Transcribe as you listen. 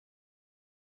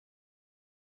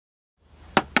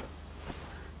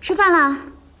吃饭了，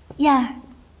燕儿，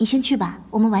你先去吧，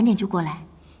我们晚点就过来。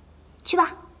去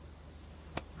吧。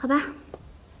好吧。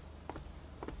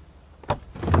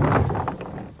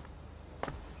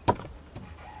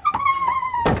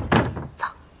走。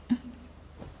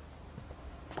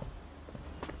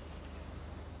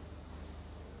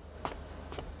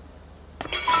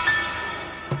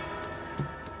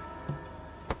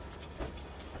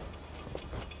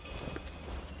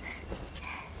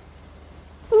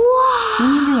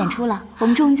明天就演出了，我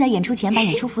们终于在演出前把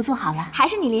演出服做好了。还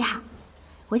是你厉害！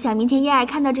我想明天燕儿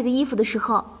看到这个衣服的时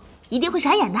候，一定会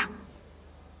傻眼的。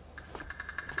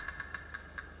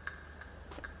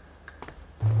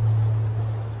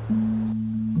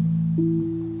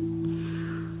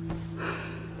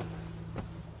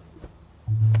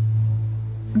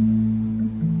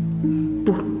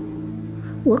不，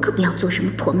我可不要做什么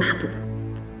破抹布。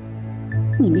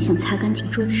你们想擦干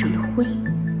净桌子上的灰，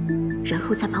然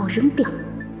后再把我扔掉。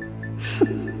哼，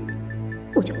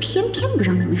我就偏偏不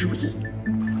让你们如意。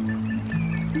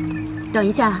等一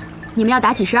下，你们要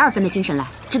打起12分的精神来，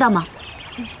知道吗？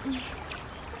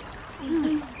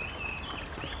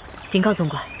禀告总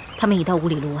管，他们已到5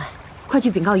里路外。快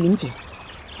去禀告云姐，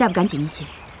再不赶紧一些，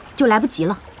就来不及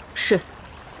了。是。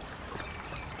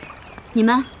你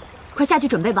们快下去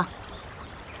准备吧。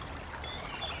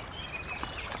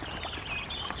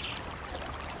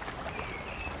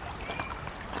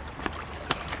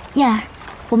燕儿，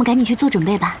我们赶紧去做准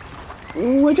备吧。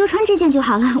我就穿这件就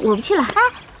好了，我不去了。哎，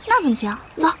那怎么行？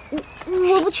走，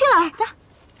我不去了。走。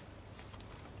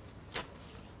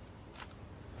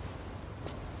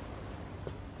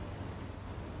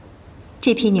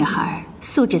这批女孩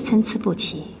素质参差不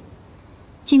齐，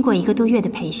经过1个多月的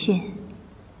培训，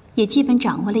也基本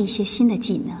掌握了一些新的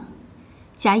技能，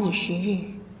假以时日，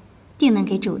定能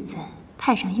给主子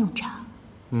派上用场。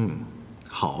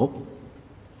好，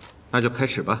那就开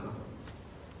始吧。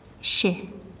是。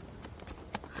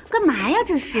干嘛呀？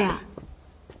这是。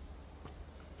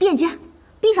闭眼睛，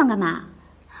闭上干嘛？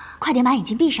快点把眼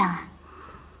睛闭上啊！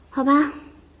好吧。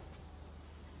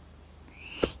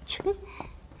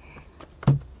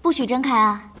不许睁开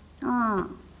啊！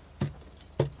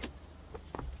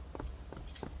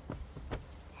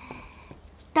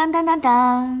当当当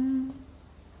当。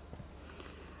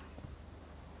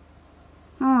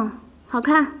好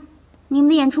看，你们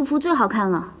的演出服最好看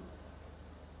了。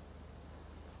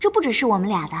这不只是我们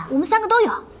俩的，我们3个都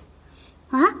有。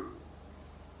啊？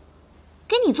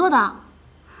给你做的？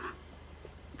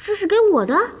这是给我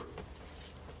的？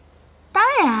当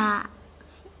然啊。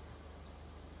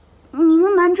你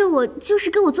们瞒着我，就是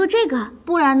给我做这个，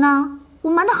不然呢？我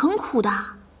瞒得很苦的。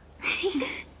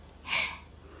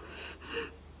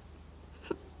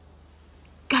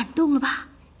感动了吧？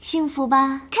幸福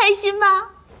吧？开心吧？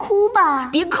哭吧？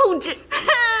别控制。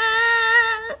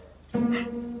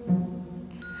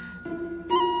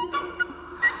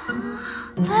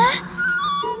哎，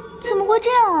怎么会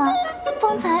这样啊？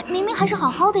方才明明还是好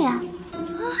好的呀。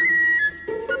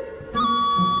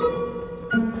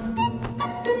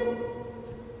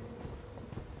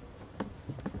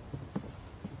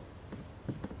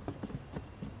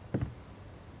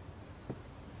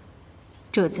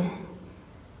主子，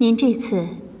您这次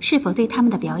是否对他们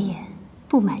的表演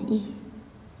不满意？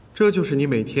这就是你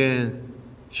每天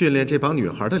训练这帮女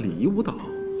孩的礼仪舞蹈，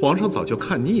皇上早就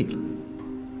看腻了。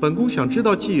本宫想知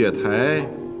道祭月台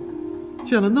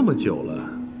建了那么久了，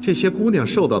这些姑娘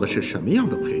受到的是什么样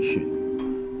的培训？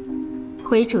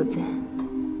回主子，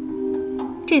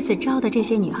这次招的这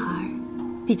些女孩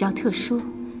比较特殊，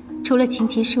除了琴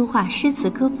棋书画、诗词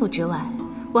歌赋之外，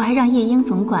我还让夜莺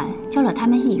总管教了她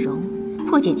们易容、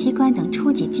破解机关等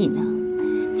初级技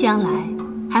能，将来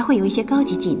还会有一些高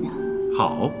级技能。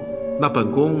好，那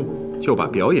本宫就把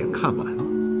表演看完。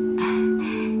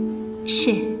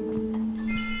是。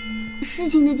事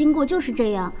情的经过就是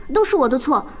这样，都是我的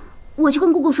错。我去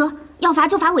跟姑姑说，要罚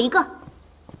就罚我一个。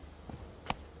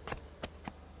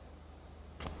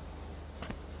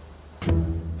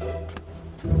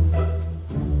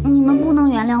你们不能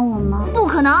原谅我吗？不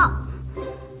可能！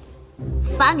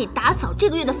罚你打扫这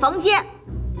个月的房间。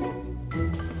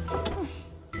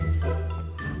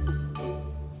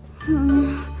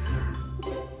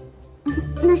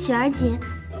那雪儿姐，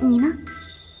你呢？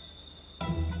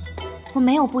我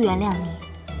没有不原谅你，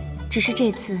只是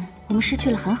这次我们失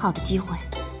去了很好的机会。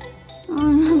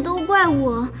都怪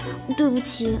我，对不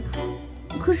起。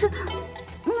可是，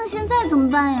那现在怎么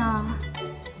办呀？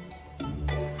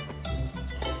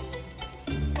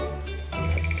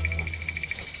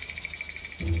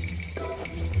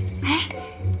哎，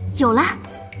有了！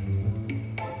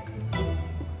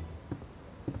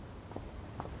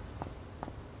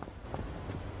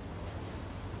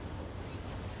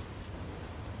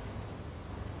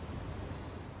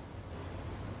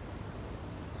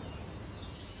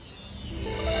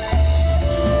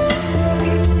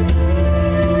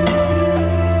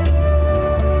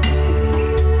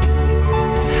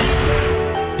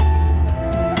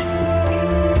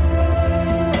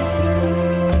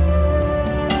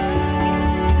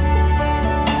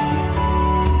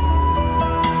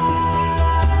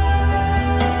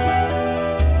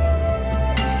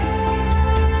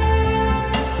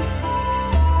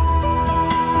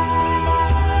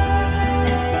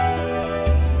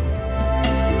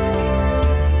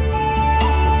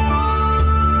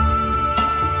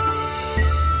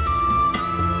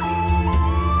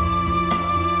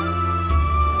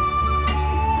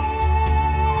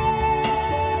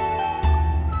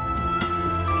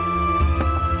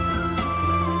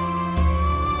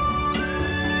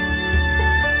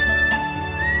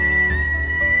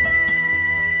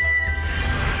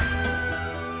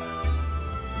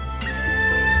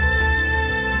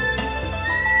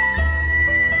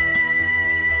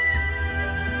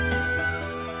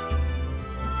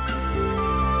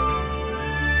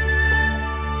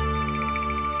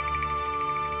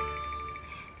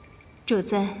主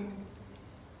子，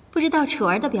不知道楚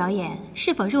儿的表演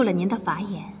是否入了您的法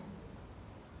眼？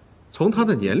从她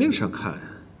的年龄上看，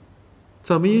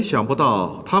怎么也想不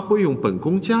到她会用本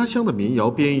宫家乡的民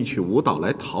谣编一曲舞蹈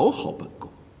来讨好本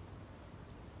宫。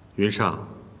云上，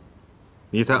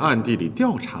你在暗地里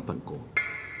调查本宫。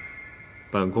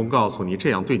本宫告诉你，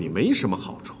这样对你没什么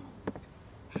好处。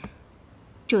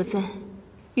主子，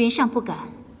云上不敢。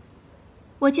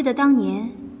我记得当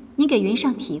年你给云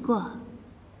上提过，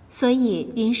所以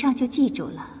云上就记住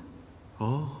了。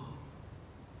哦，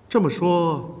这么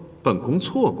说，本宫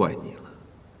错怪你了。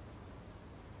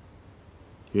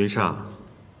云上，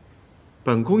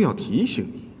本宫要提醒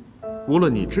你，无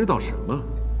论你知道什么，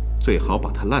最好把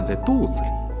它烂在肚子里。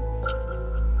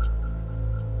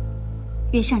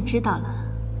云上知道了。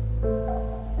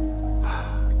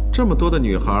这么多的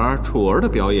女孩，楚儿的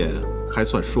表演还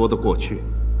算说得过去。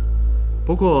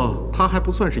不过她还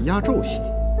不算是压轴戏，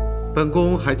本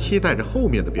宫还期待着后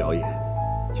面的表演。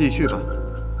继续吧。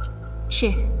是。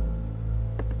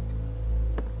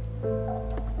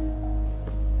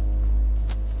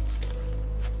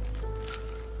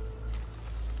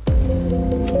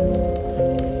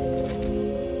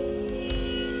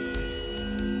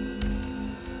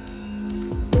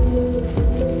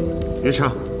云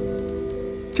上，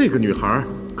这个女孩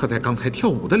可在刚才跳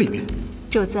舞的里面。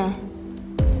主子，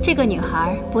这个女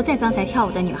孩不在刚才跳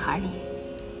舞的女孩里，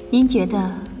您觉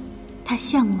得她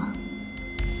像吗？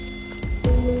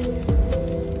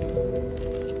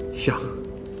像，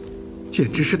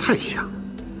简直是太像。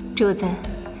主子，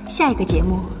下一个节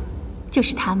目就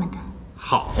是他们的。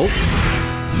好。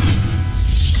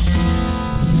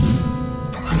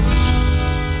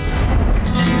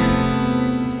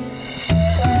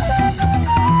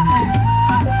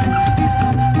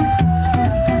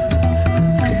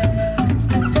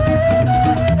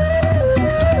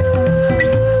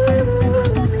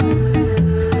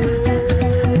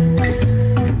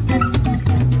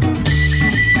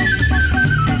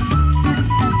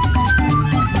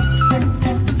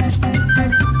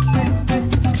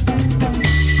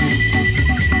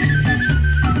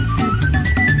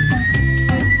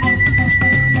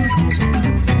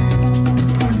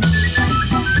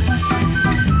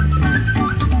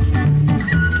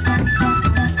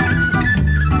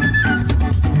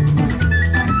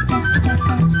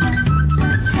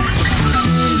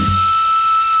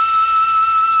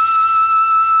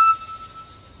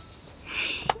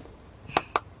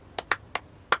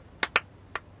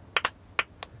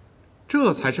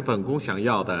这才是本宫想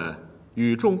要的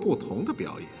与众不同的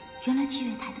表演。原来祭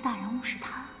月台的大人物是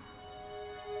他。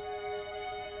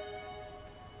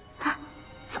啊，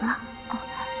怎么了？哦，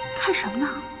看什么呢？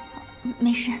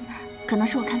没事，可能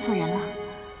是我看错人了。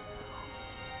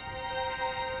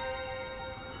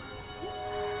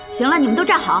行了，你们都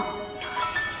站好。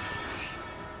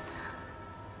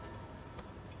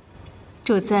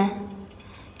主子，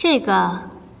这个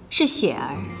是雪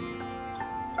儿。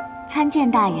参见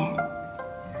大人。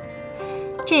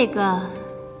这个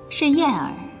是燕儿。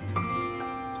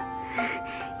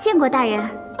见过大人。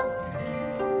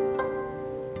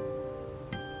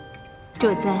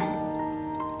主子，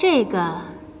这个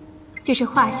就是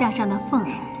画像上的凤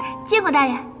儿。见过大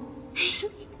人。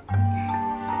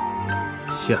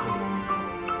像，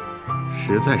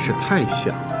实在是太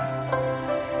像了。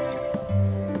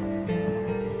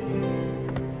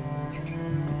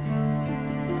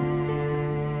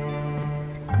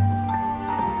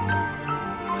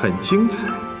很精彩，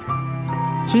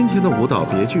今天的舞蹈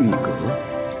别具一格，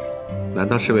难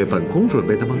道是为本宫准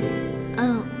备的吗？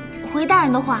回大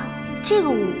人的话，这个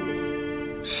舞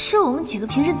是我们几个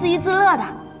平时自娱自乐的。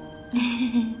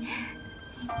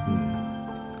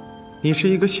你是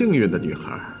一个幸运的女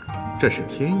孩，这是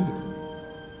天意。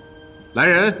来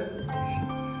人，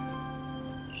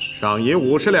赏银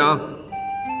50两。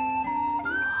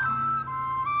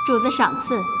主子赏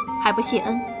赐还不谢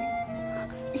恩？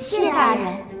谢大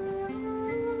人。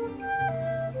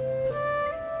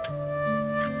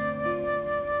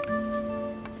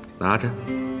拿着，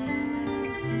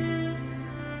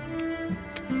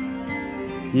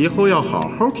以后要好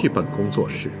好替本宫做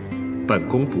事，本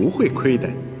宫不会亏待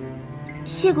你。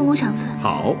谢公公赏赐。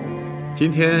好，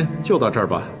今天就到这儿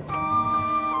吧。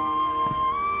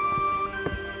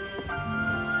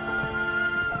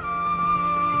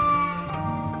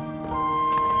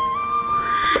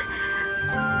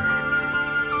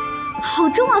好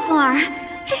重啊，凤儿，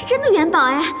这是真的元宝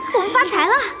哎，我们发财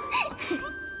了。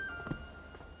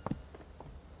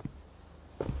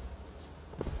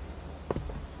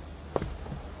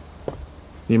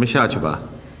你们下去吧。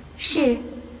是。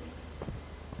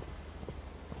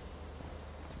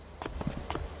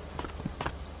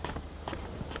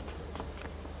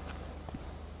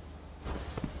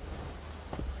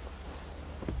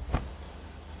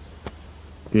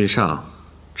云上，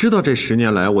知道这10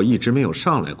年来我一直没有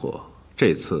上来过，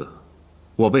这次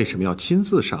我为什么要亲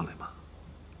自上来吗？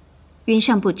云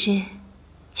上不知，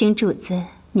请主子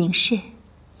明示。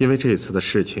因为这次的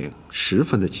事情十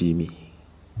分的机密，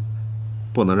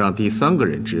不能让第3个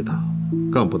人知道，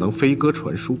更不能飞鸽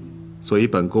传书，所以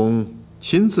本宫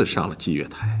亲自上了祭月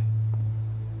台。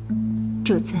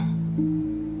主子，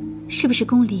是不是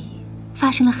宫里发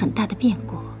生了很大的变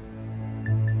故？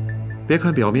别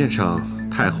看表面上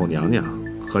太后娘娘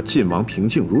和晋王平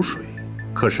静如水，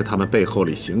可是他们背后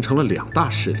里形成了2大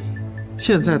势力。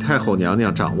现在太后娘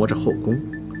娘掌握着后宫，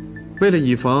为了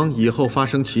以防以后发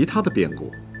生其他的变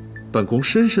故，本宫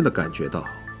深深地感觉到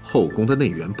后宫的内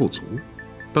援不足，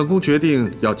本宫决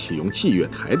定要启用祭月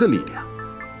台的力量。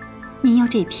您要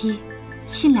这批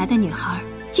新来的女孩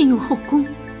进入后宫？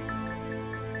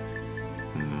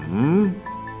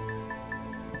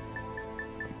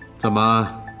怎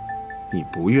么，你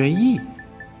不愿意？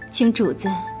请主子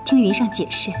听云上解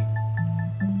释。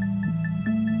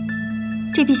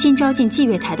这批新招进祭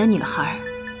月台的女孩，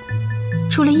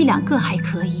除了1、2个还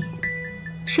可以，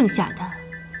剩下的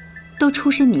都出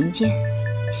身民间，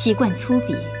习惯粗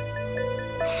鄙，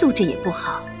素质也不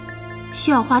好，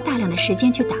需要花大量的时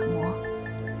间去打磨。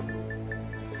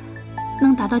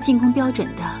能达到进宫标准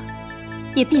的，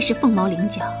也必是凤毛麟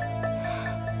角。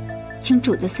请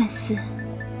主子三思。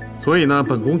所以呢，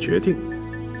本宫决定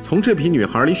从这批女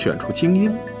孩里选出精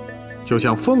英，就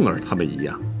像凤儿她们一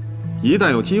样，一旦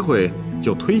有机会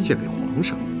就推荐给皇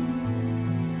上。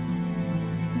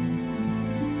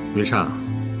云上，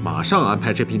马上安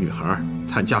排这批女孩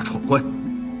参加闯关。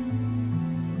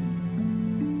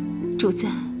主子，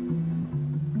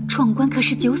闯关可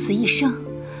是9死1生，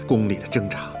宫里的挣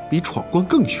扎比闯关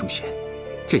更凶险，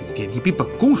这一点你比本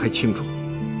宫还清楚。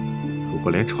如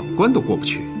果连闯关都过不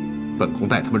去，本宫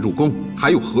带他们入宫还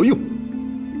有何用？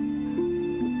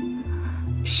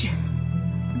是。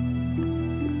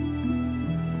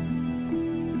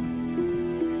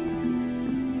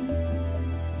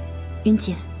云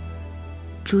姐，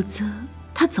主子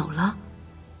他走了。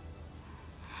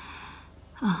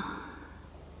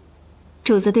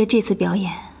主子对这次表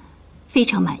演非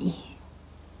常满意。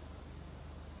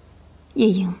夜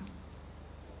莺，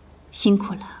辛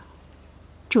苦了。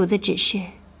主子指示，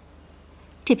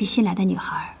这批新来的女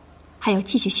孩还要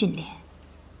继续训练，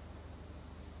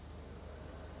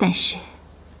但是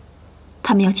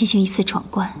她们要进行一次闯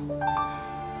关，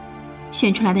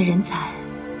选出来的人才，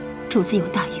主子有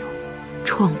大用。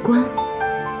闯关？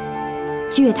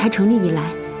祭月台成立以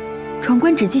来，闯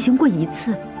关只进行过1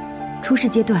次，初试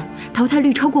阶段淘汰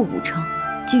率超过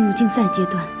50%，进入竞赛阶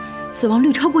段死亡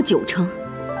率超过90%。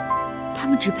他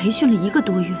们只培训了1个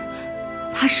多月，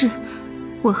怕是……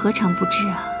我何尝不知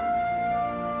啊？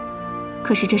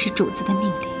可是这是主子的命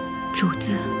令。主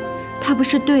子，他不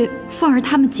是对凤儿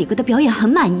他们几个的表演很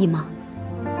满意吗？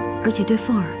而且对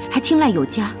凤儿还青睐有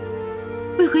加，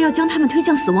为何要将他们推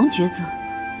向死亡抉择？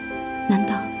难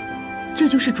道这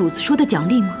就是主子说的奖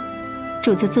励吗？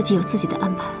主子自己有自己的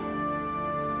安排，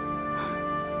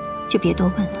就别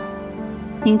多问了。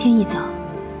明天一早，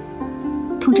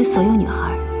通知所有女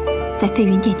孩在飞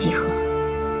云殿集合。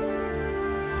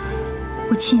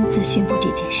我亲自宣布这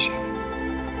件事。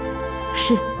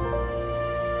是。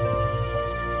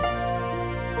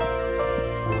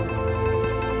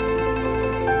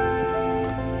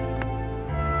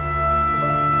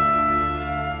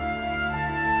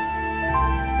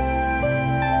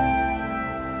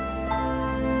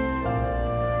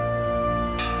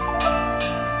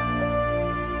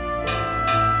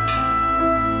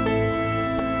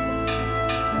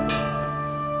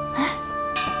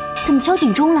怎么敲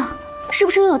警钟了？是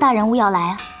不是又有大人物要来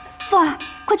啊？凤儿，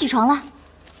快起床了！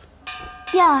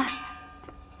燕儿，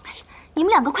你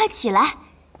们2个快起来！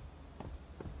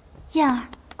燕儿，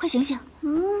快醒醒！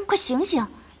快醒醒，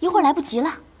一会儿来不及了。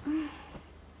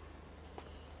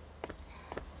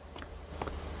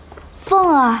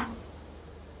凤儿，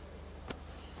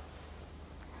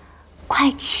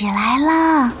快起来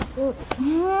啦！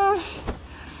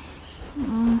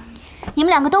你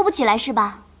们2个都不起来是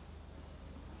吧？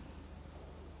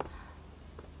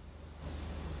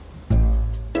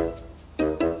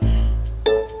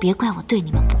别怪我对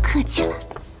你们不客气了。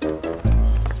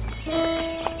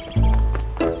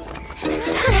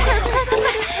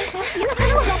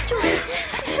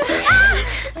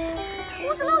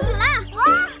屋子漏雨了！啊，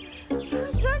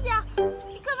雪儿姐，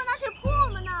你干嘛拿水泼我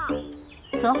们呢？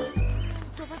走，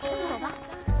走吧，走吧。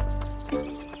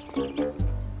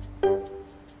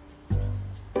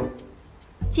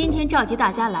今天召集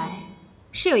大家来，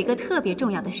是有一个特别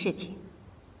重要的事情，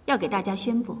要给大家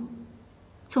宣布。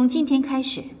从今天开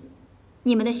始，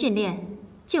你们的训练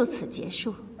就此结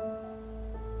束。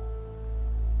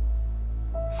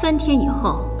3天以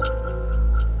后，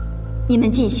你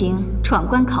们进行闯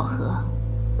关考核，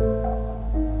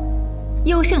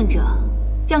优胜者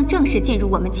将正式进入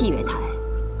我们祭月台。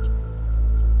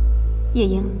夜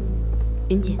莺，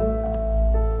云姐，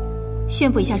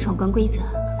宣布一下闯关规则。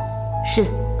是。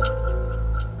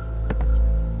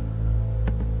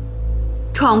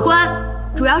闯关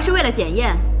主要是为了检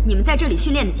验你们在这里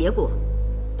训练的结果，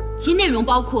其内容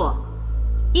包括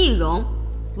易容、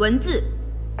文字、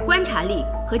观察力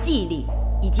和记忆力，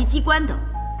以及机关等。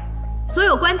所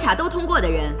有关卡都通过的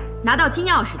人，拿到金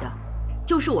钥匙的，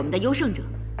就是我们的优胜者。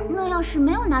那要是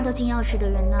没有拿到金钥匙的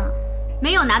人呢？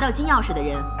没有拿到金钥匙的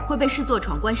人会被视作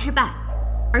闯关失败，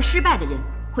而失败的人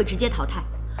会直接淘汰。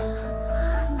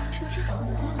直接淘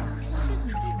汰？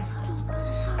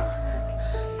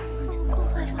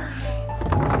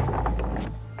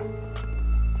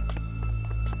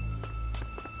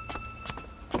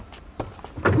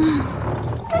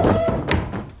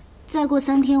再过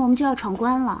3天我们就要闯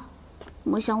关了，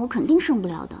我想我肯定胜不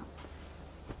了的。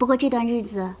不过这段日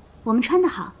子我们穿得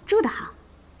好，住得好，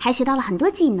还学到了很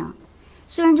多技能。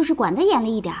虽然就是管得严了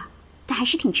一点，但还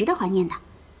是挺值得怀念的。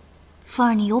凤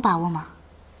儿，你有把握吗？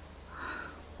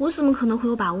我怎么可能会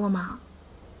有把握嘛？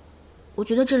我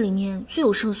觉得这里面最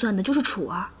有胜算的就是楚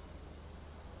儿。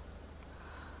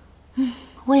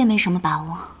我也没什么把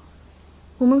握。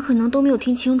我们可能都没有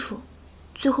听清楚，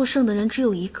最后胜的人只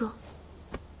有1个，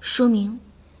说明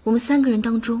我们3个人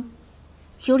当中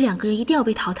有2个人一定要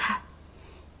被淘汰。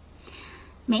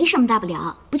没什么大不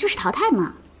了，不就是淘汰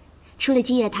吗？出了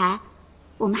祭月台，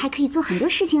我们还可以做很多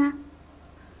事情啊。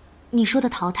你说的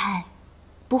淘汰，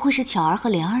不会是巧儿和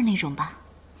莲儿那种吧？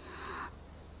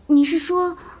你是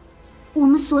说，我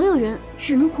们所有人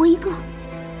只能活1个？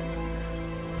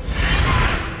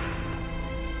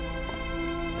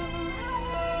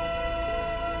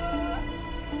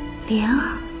莲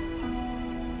儿、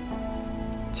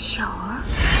巧儿，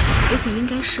我想应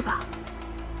该是吧。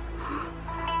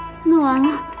那完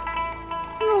了，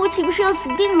那我岂不是要死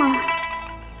定了？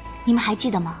你们还记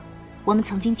得吗？我们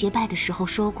曾经结拜的时候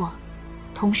说过，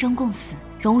同生共死，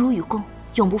荣辱与共，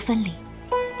永不分离。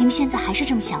你们现在还是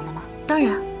这么想的吗？当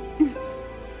然。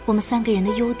我们3个人的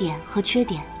优点和缺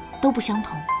点都不相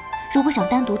同，如果想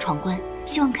单独闯关，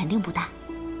希望肯定不大。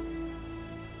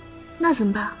那怎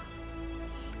么办？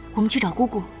我们去找姑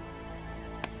姑。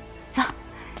走。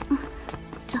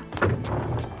走。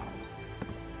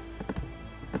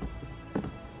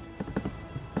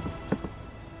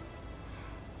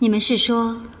你们是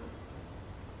说，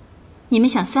你们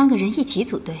想3个人一起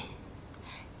组队？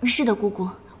是的，姑姑，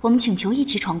我们请求一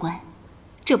起闯关。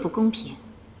这不公平。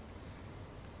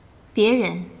别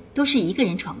人都是1个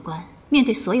人闯关，面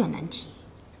对所有难题，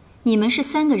你们是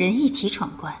3个人一起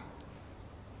闯关，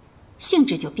性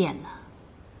质就变了。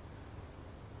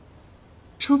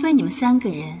除非你们3个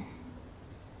人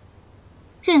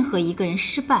任何1个人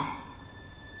失败，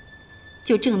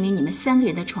就证明你们3个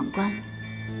人的闯关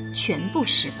全部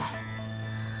失败。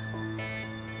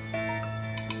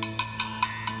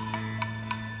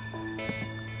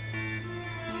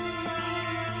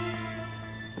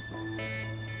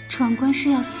闯关是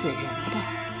要死人的，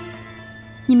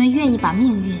你们愿意把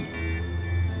命运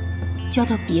交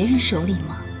到别人手里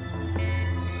吗？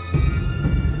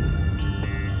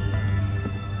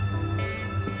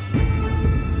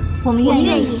我们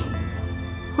愿意。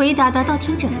回答的倒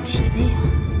挺整齐的呀。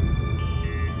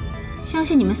相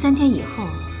信你们3天以后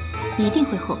一定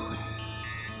会后悔。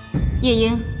夜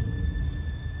莺，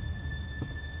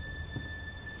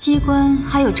机关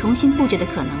还有重新布置的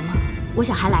可能吗？我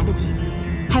想还来得及，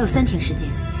还有3天时间，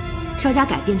稍加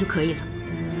改变就可以了。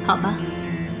好吧，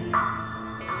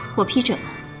我批准了。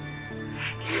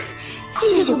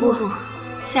谢谢姑姑。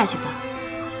下去吧。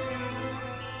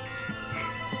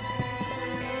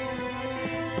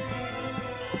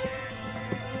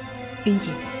云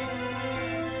姐，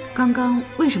刚刚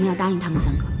为什么要答应他们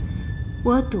3个？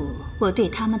我赌我对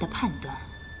他们的判断。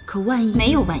可万一……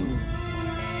没有万一，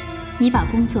你把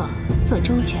工作做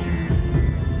周全了。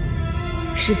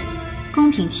是。公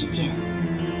平起见，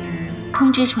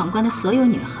通知闯关的所有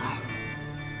女孩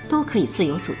都可以自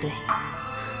由组队。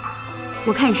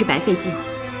我看也是白费劲，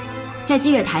在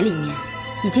祭月台里面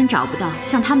已经找不到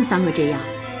像他们3个这样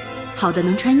好的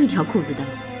能穿1条裤子的了。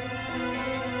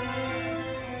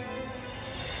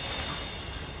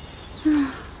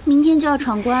明天就要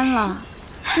闯关了，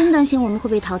真担心我们会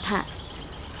被淘汰。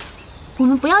我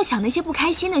们不要想那些不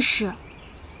开心的事，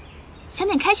想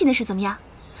点开心的事怎么样？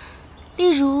例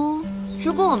如，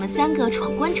如果我们3个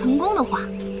闯关成功的话，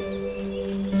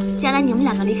将来你们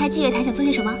2个离开祭月台想做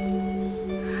些什么？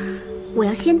我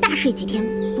要先大睡几天，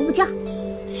补补觉，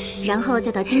然后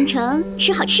再到京城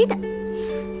吃好吃的，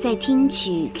再听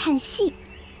曲看戏，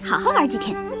好好玩几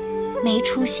天。没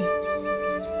出息。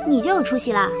你就有出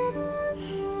息啦。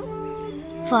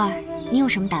凤儿，你有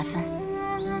什么打算？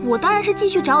我当然是继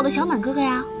续找我的小满哥哥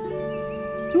呀。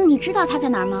那你知道他在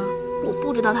哪儿吗？我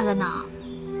不知道他在哪儿，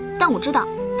但我知道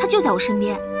他就在我身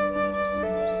边。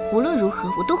无论如何，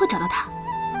我都会找到他。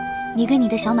你跟你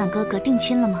的小满哥哥定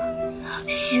亲了吗？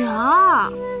雪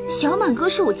儿，小满哥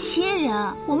是我亲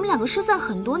人，我们两个失散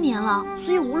很多年了，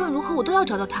所以无论如何我都要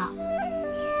找到他。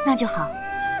那就好，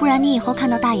不然你以后看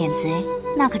到大眼贼，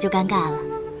那可就尴尬了。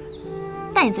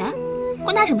大眼贼，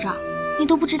关他什么事儿？你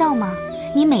都不知道吗？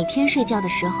你每天睡觉的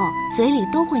时候，嘴里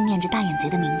都会念着大眼贼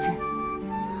的名字。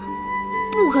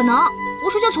不可能，我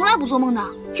睡觉从来不做梦的。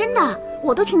真的，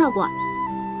我都听到过。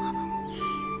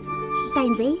大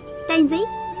眼贼，大眼贼，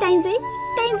大眼贼，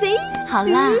大眼贼。好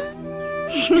啦。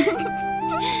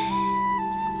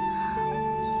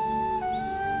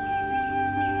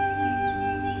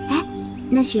哎，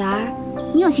那雪儿，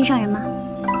你有心上人吗？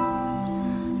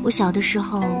我小的时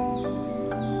候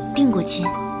定过亲。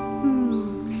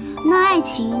那爱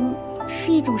情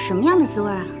是一种什么样的滋味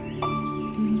啊？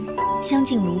相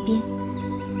敬如宾，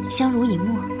相濡以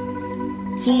沫，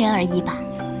因人而异吧。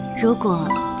如果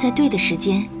在对的时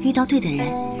间遇到对的人，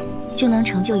就能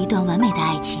成就一段完美的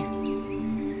爱情。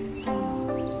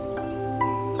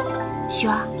雪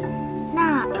儿，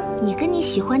那你跟你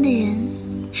喜欢的人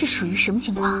是属于什么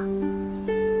情况啊？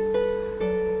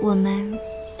我们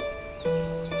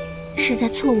是在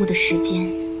错误的时间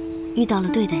遇到了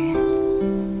对的人，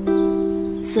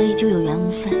所以就有缘无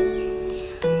分。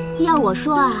要我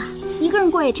说啊，一个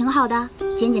人过也挺好的，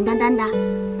简简单单的，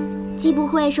既不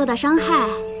会受到伤害，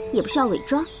也不需要伪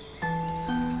装。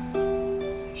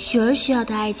雪儿需要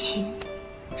的爱情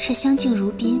是相敬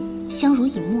如宾，相濡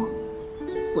以沫。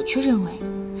我却认为，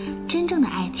真正的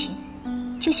爱情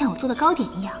就像我做的糕点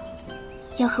一样，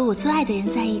要和我最爱的人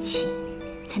在一起，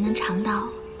才能尝到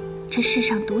这世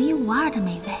上独一无二的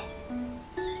美味。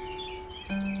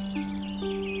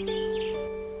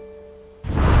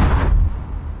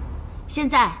现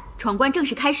在闯关正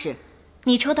式开始。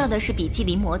你抽到的是笔记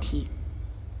临摹题，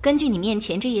根据你面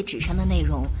前这页纸上的内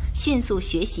容，迅速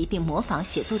学习并模仿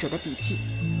写作者的笔记，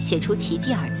写出奇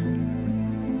迹二字。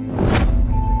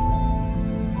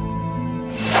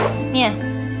念，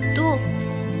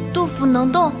杜甫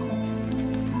能动。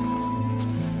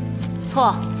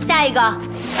错，下一个。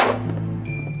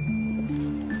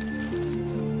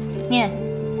念，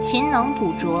勤能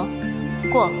补拙。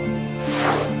过。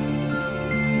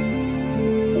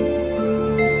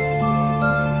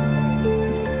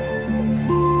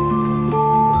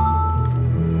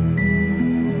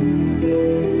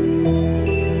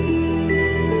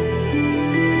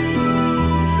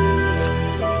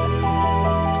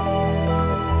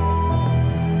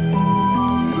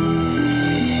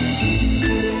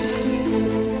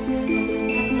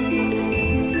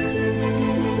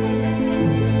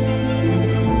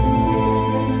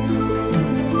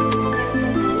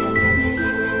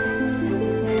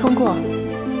通过。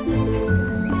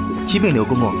启禀刘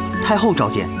公公，太后召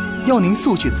见，要您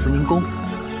速去慈宁宫。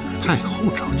太后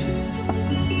召见，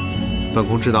本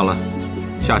宫知道了，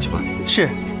下去吧。是。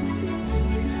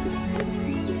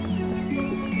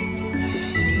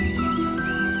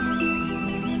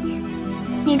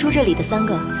念出这里的3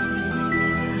个：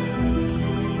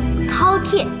饕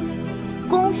餮、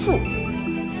功夫、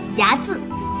睚眦。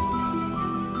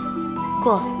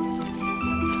过。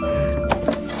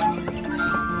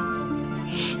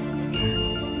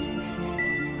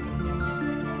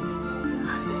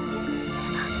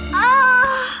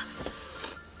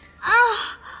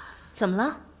怎么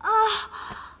了？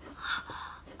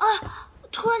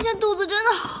突然间肚子真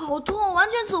的好痛，完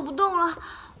全走不动了。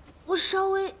我稍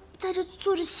微在这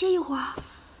坐着歇一会儿。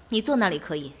你坐那里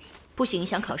可以，不许影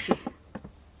响考试。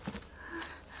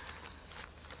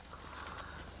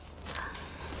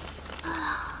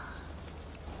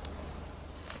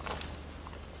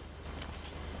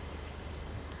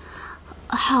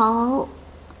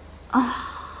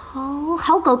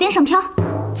好狗边上飘。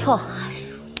错。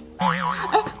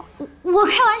我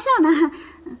开玩笑呢，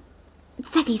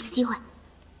再给一次机会。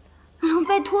哎呦，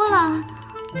拜托了，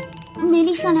美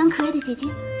丽善良可爱的姐姐，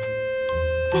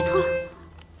拜托了。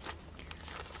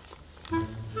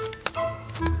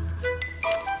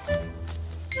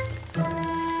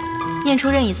念出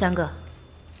任意3个。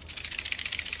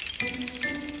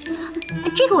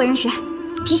这个我认识，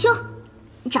貔貅，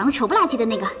长得丑不拉几的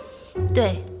那个。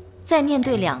对，再念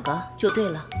对2个就对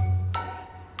了。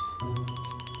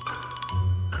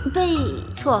背。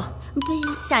错。背。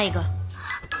下一个。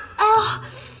哎呦，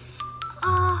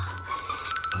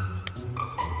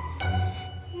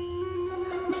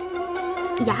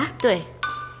牙。对，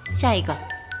下一个。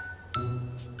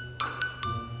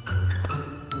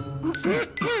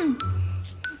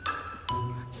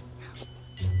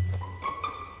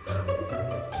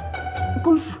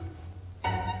功夫。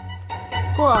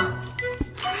过。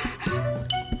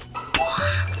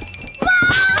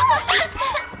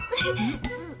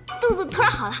肚子突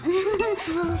然好了，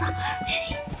走走走走。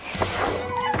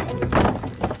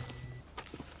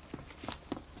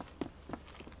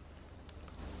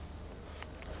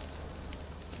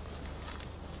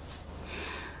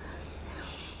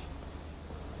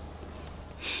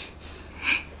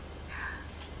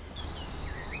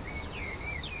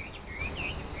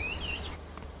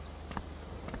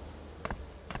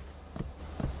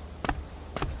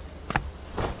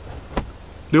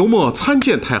刘默参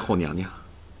见太后娘娘。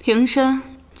平身，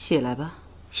起来吧。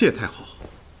谢太后。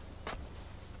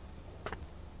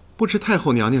不知太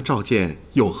后娘娘召见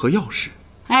有何要事？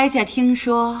哀家听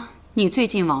说你最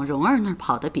近往蓉儿那儿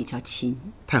跑得比较勤。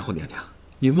太后娘娘，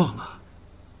您忘了，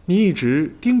您一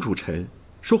直叮嘱臣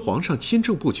说皇上亲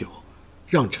政不久，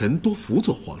让臣多辅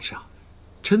佐皇上，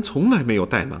臣从来没有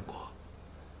怠慢过。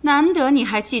难得你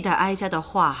还记得哀家的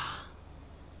话。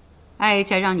哀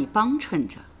家让你帮衬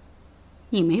着，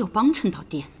你没有帮衬到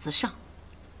点子上。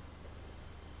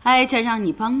哀家让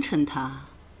你帮衬他，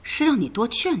是让你多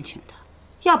劝劝他，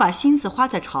要把心思花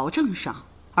在朝政上，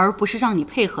而不是让你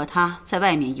配合他在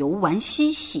外面游玩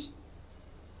嬉戏。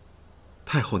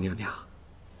太后娘娘，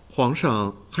皇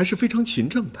上还是非常勤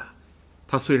政的。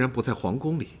他虽然不在皇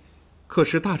宫里，可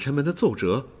是大臣们的奏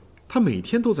折，他每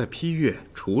天都在批阅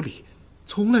处理，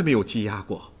从来没有积压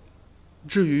过。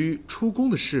至于出宫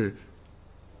的事，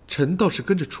臣倒是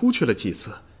跟着出去了几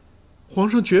次，皇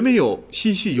上绝没有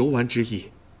嬉戏游玩之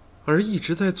意，而一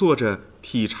直在做着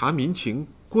体察民情、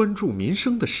关注民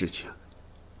生的事情。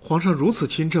皇上如此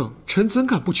亲政，臣怎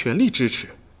敢不全力支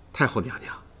持？太后娘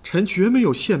娘，臣绝没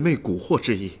有献媚蛊惑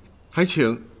之意，还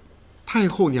请太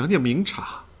后娘娘明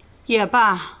察。也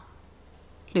罢，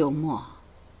刘默，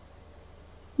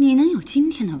你能有今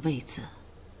天的位子，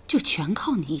就全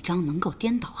靠你一张能够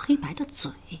颠倒黑白的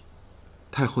嘴。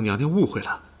太后娘娘误会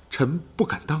了，臣不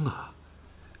敢当啊。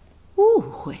误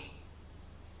会？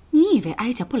你以为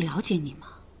哀家不了解你吗？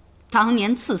当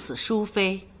年赐死淑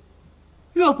妃，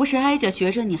若不是哀家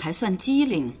觉着你还算机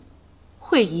灵，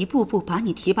会一步步把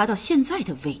你提拔到现在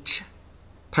的位置。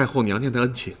太后娘娘的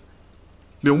恩情，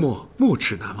刘默没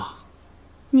齿难忘。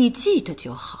你记得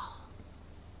就好。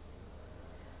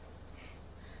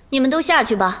你们都下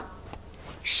去吧。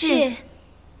是。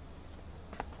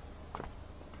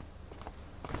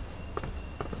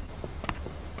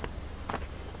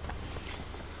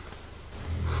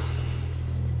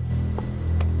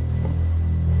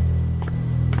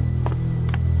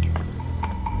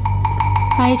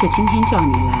哀家今天叫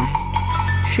你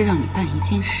来，是让你办一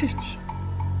件事情。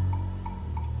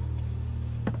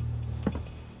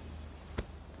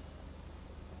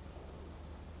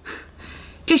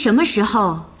这什么时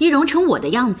候易容成我的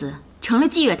样子，成了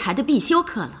祭月台的必修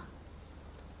课了？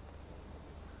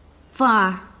凤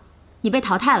儿，你被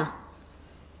淘汰了。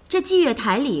这祭月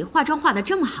台里化妆化得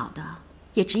这么好的，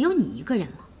也只有你一个人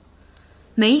了。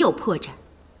没有破绽，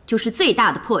就是最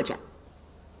大的破绽。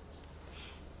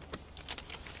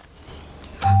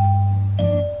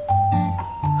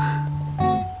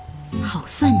好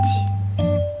算计，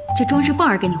这妆是凤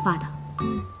儿给你画的，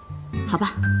好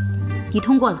吧，你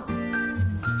通过了。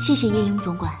谢谢夜莺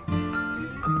总管。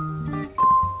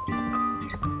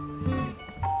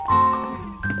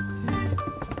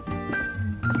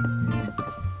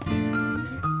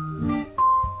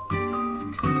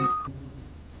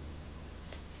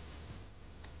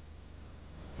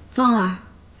凤儿，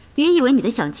别以为你的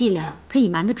小伎俩可以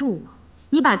瞒得住我。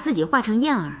你把自己画成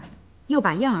燕儿，又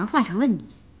把燕儿画成了你，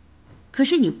可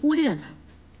是你忽略了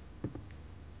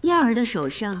燕儿的手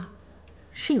上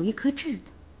是有一颗痣的。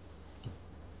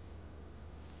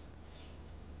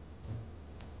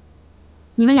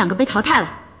你们两个被淘汰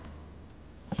了。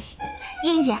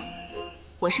英姐，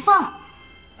我是凤儿。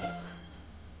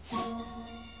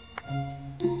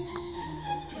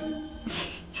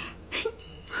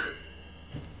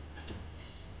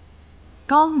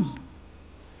高明，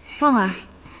凤儿，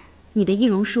你的易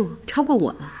容术超过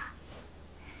我了，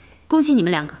恭喜你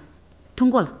们两个，通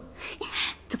过了。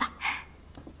走吧。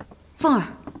凤儿。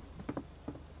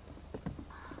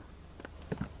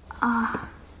啊。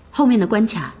后面的关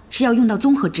卡是要用到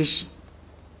综合知识。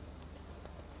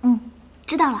嗯，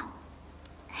知道了。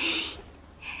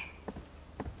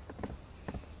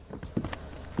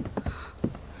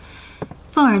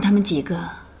凤儿他们几个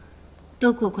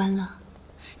都过关了，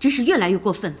真是越来越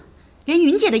过分了，连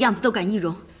云姐的样子都敢易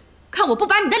容，看我不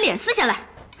把你的脸撕下来！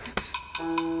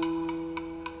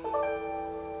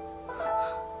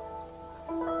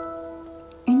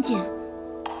云姐，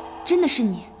真的是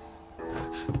你。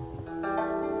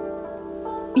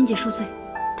云姐恕罪。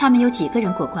他们有几个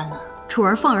人过关了？楚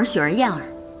儿、凤儿、雪儿、燕儿，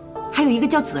还有一个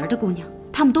叫子儿的姑娘，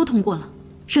他们都通过了，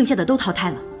剩下的都淘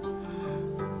汰了。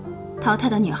淘汰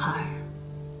的女孩，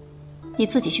你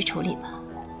自己去处理吧。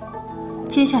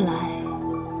接下来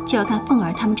就要看凤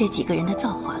儿他们这几个人的造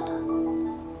化了。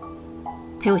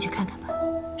陪我去看看吧。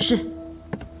是。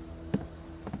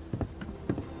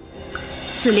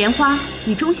此莲花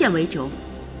以中线为轴，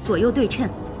左右对称，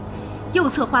右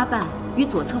侧花瓣与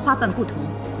左侧花瓣不同。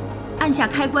按下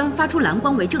开关发出蓝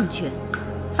光为正确，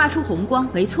发出红光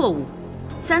为错误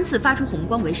，3次发出红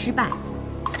光为失败。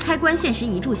开关限时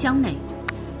移入箱内，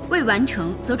未完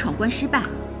成则闯关失败。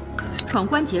闯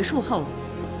关结束后，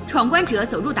闯关者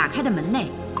走入打开的门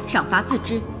内，赏罚自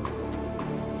知。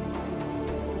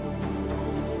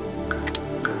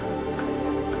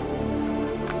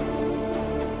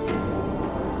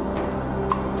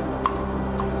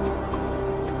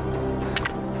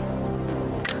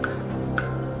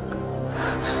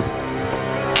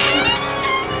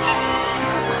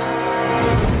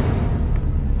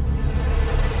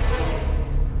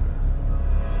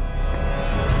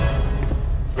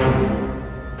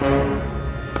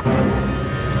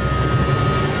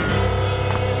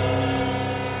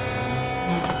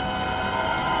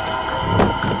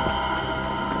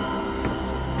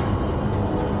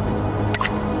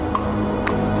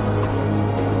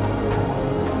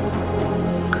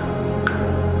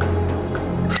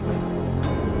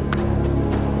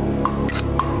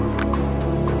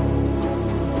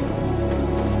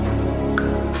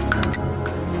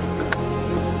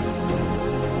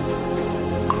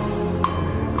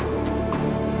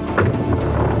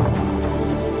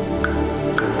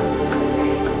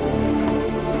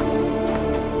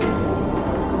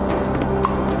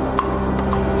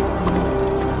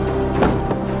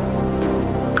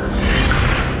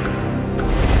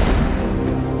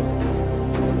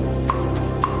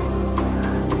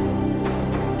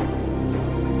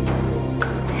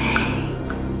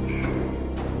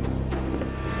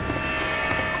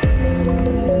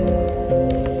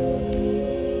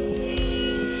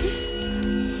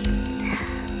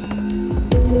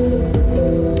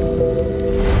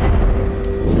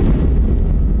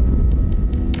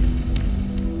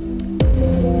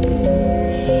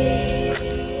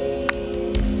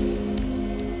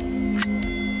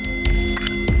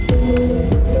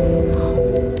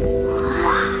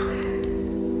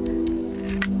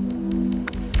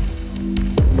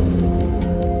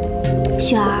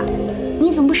雪儿，你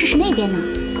怎么不试试那边呢？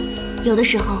有的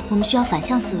时候我们需要反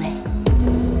向思维。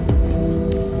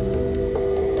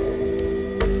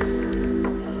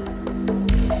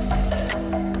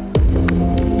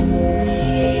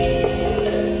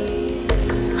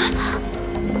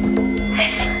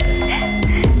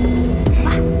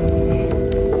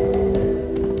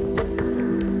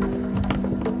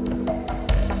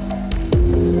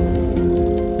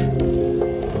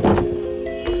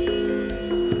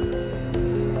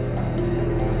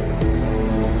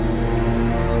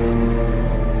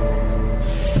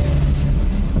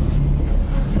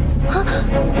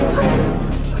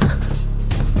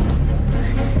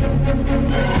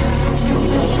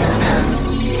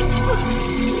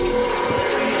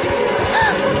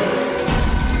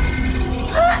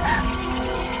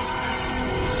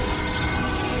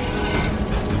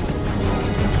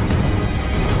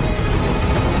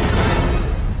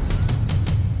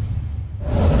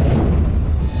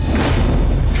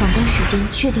时间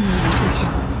确定为一炷香，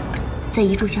在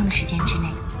一炷香的时间之内，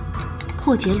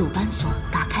破解鲁班锁，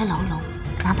打开牢笼，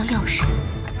拿到钥匙。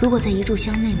如果在一炷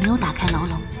香内没有打开牢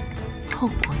笼，后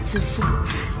果自负。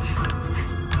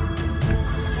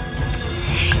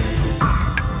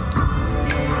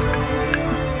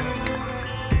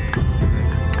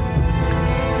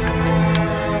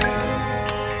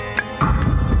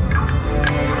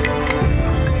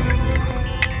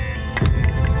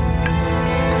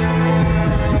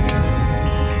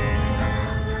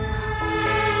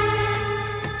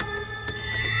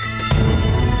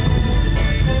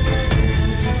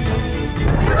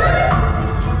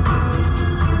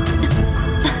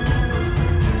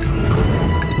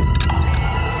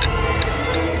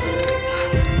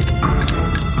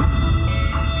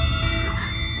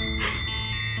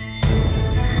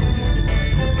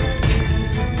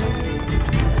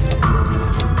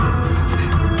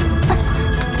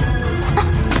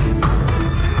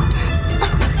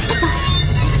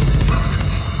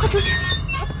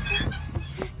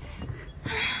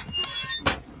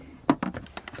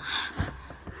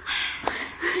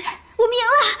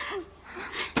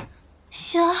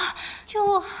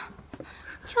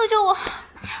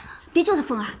别救他，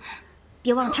凤儿，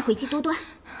别忘了他诡计多端。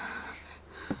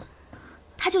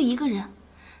他就一个人，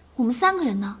我们3个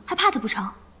人呢，还怕他不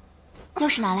成？钥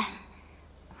匙拿来。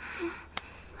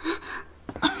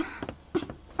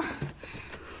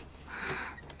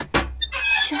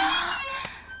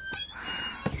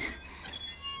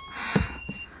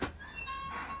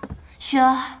雪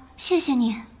儿，谢谢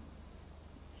你。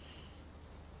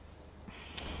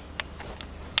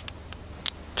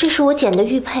这是我捡的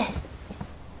玉佩。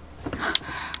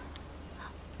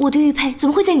我的玉佩怎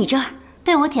么会在你这儿？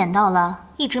被我捡到了，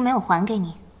一直没有还给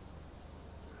你。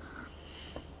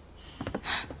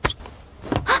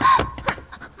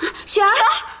雪儿，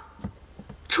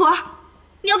楚儿，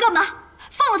你要干嘛？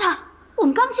放了他！我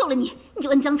们刚救了你，你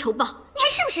就恩将仇报，你还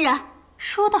是不是人？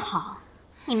说得好，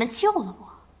你们救了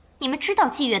我，你们知道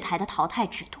祭月台的淘汰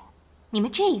制度，你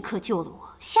们这一刻救了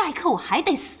我，下一刻我还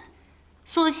得死，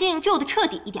索性救得彻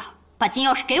底一点，把金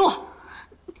钥匙给我。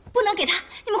不能给他，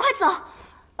你们快走！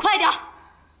快点！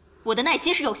我的耐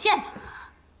心是有限的，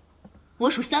我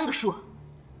数3个数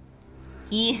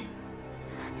，1、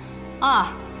2。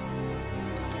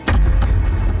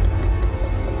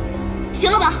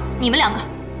行了吧？你们2个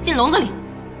进笼子里，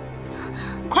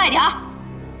快点儿！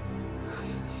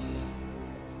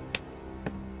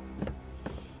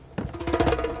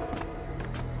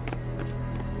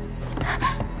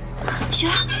雪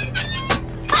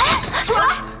儿，楚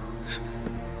儿，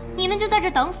你们就在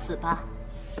这等死吧！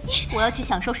我要去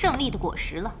享受胜利的果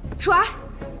实了。楚儿，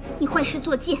你坏事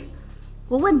做尽！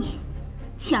我问你，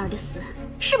倩儿的死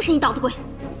是不是你捣的鬼？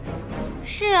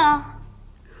是啊。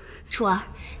楚儿，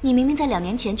你明明在2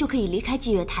年前就可以离开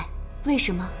祭月台，为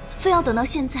什么非要等到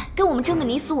现在跟我们争个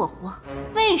你死我活？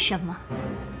为什么？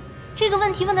这个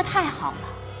问题问得太好了，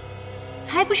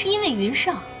还不是因为云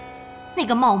上那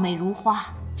个貌美如花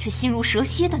却心如蛇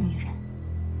蝎的女人。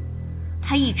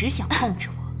她一直想控制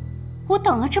我，我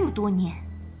等了这么多年，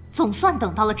总算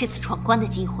等到了这次闯关的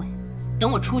机会。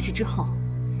等我出去之后，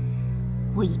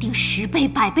我一定10倍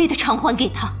100倍的偿还给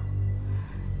她。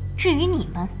至于你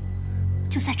们，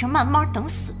就在这慢慢等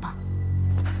死吧。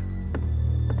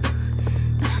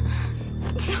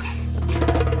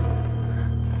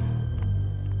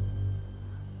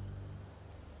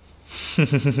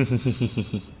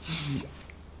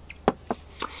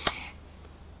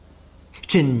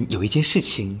朕有一件事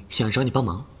情想找你帮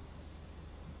忙。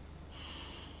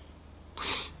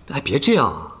哎，别这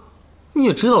样啊！你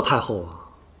也知道太后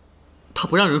啊，她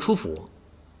不让人出府，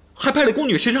还派了宫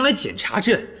女时常来检查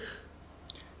朕。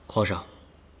皇上，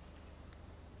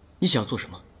你想要做什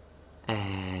么？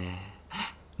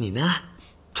你呢，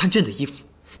穿朕的衣服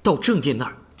到正殿那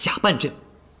儿假扮朕。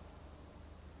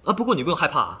啊，不过你不用害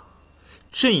怕啊，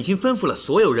朕已经吩咐了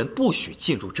所有人不许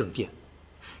进入正殿。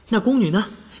那宫女呢，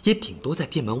也顶多在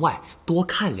殿门外多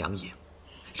看2眼，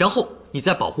然后你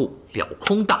再保护了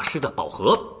空大师的宝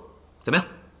盒，怎么样？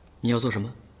你要做什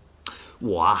么？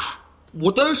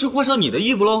我当然是换上你的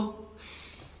衣服喽。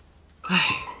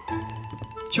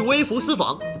去微服私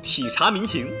访，体察民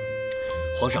情。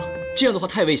皇上，这样的话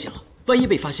太危险了，万一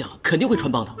被发现了，肯定会穿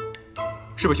帮的。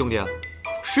是不是兄弟？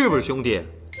是不是兄弟？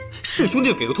是兄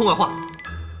弟给个痛快话。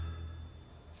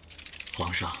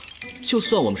皇上，就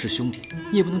算我们是兄弟，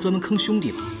你也不能专门坑兄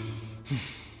弟吧？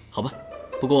好吧，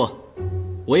不过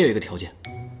我也有一个条件。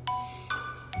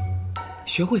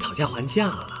学会讨价还价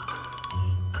了。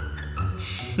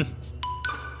哼，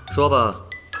说吧。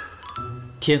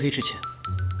天黑之前，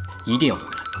一定要回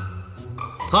来。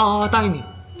好，答应你。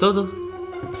走走。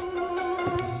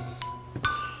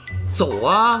走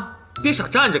啊！别傻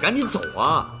站着，赶紧走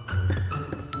啊！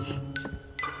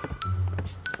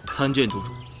参见督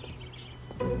主。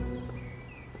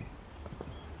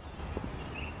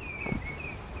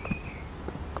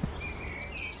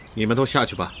你们都下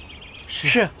去吧。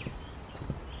是。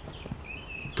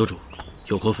督主，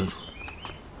有何吩咐？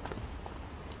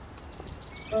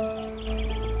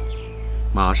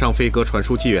马上飞鸽传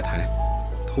书祭月台，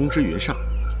通知云上，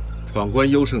闯关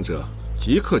优胜者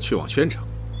即刻去往宣城。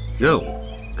任务：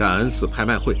感恩寺拍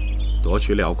卖会，夺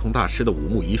取了空大师的5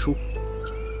目遗书。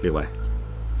另外，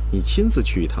你亲自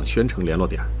去一趟宣城联络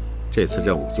点，这次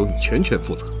任务由你全权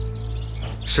负责。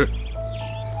是。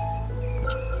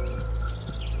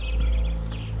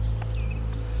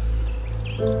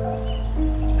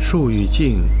树欲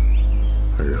静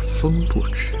而风不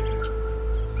止。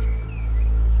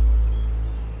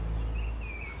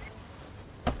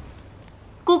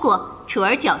姑姑，楚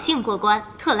儿侥幸过关，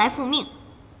特来复命。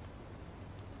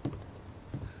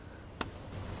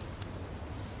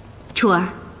楚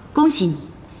儿，恭喜你，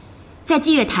在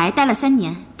祭月台待了3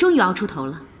年，终于熬出头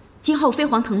了。今后飞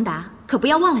黄腾达，可不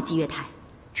要忘了祭月台。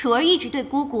楚儿一直对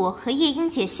姑姑和夜莺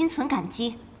姐心存感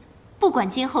激，不管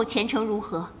今后前程如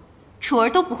何，楚儿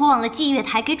都不会忘了祭月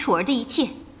台给楚儿的一切，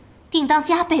定当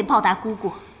加倍报答姑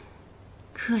姑。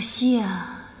可惜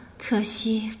啊，可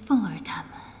惜凤儿他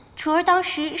们。楚儿当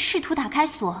时试图打开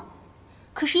锁，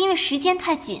可是因为时间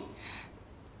太紧，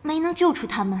没能救出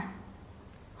他们。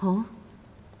哦，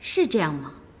是这样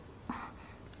吗？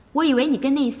我以为你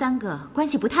跟那3个关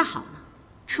系不太好呢。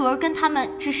楚儿跟他们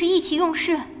只是意气用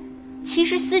事，其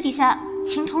实私底下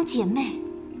情同姐妹。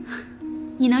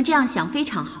你能这样想非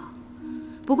常好，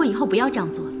不过以后不要这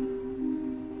样做了。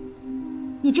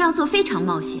你这样做非常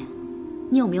冒险，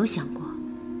你有没有想过，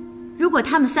如果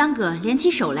他们3个联起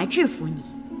手来制服你，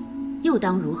又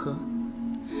当如何？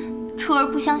楚儿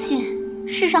不相信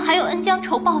世上还有恩将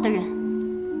仇报的人。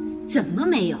怎么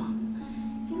没有？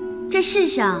这世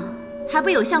上还不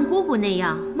有像姑姑那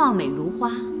样貌美如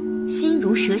花、心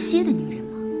如蛇蝎的女人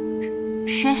吗？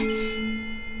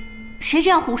谁这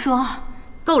样胡说？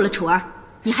够了，楚儿，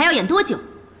你还要演多久？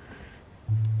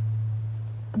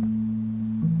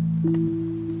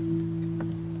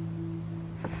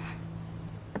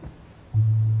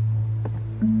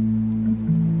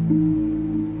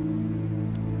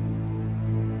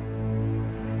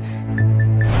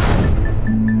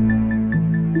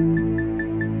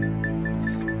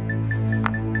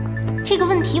这个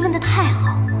问题问得太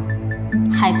好了，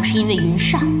还不是因为云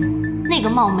上那个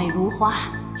貌美如花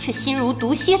却心如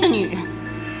毒蝎的女人，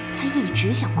她一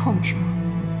直想控制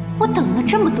我。我等了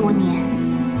这么多年，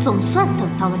总算等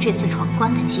到了这次闯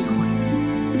关的机会。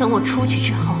等我出去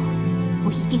之后，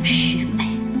我一定10倍、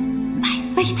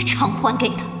100倍的偿还给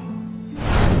她。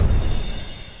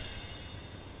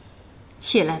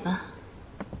起来吧。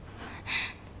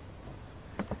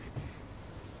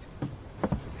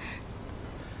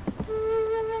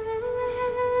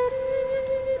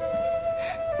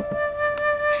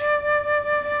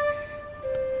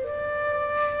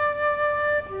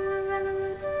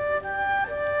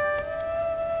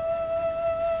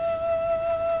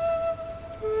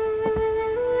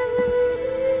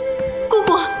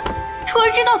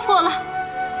知道错了，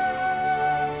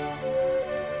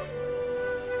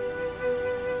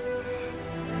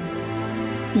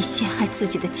你陷害自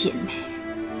己的姐妹，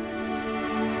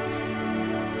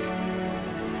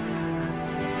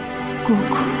姑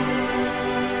姑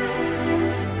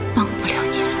帮不了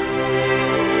你了。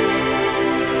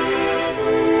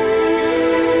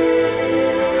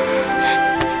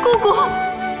姑姑，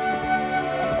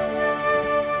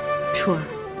楚儿，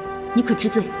你可知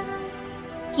罪？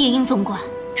夜莺总管，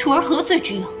楚儿何罪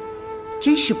之有？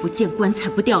真是不见棺材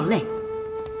不掉泪。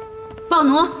暴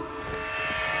奴，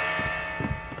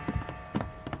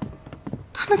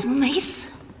他们怎么没死？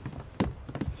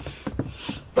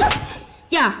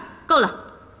燕儿，够了。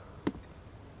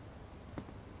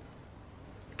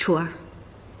楚儿，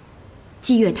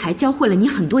祭月台教会了你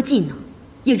很多技能，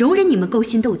也容忍你们勾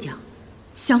心斗角，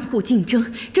相互竞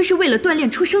争，这是为了锻炼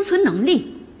出生存能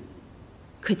力。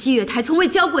可祭月台从未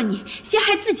教过你陷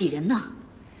害自己人呢。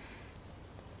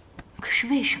可是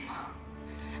为什么？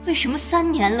为什么3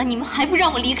年了，你们还不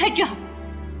让我离开这儿？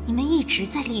你们一直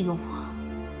在利用我，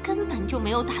根本就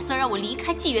没有打算让我离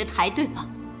开祭月台，对吧？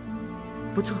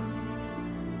不错，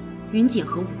云锦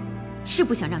和我是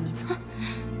不想让你走。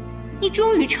你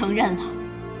终于承认了。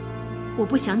我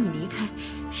不想你离开，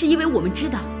是因为我们知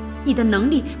道你的能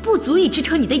力不足以支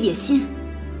撑你的野心。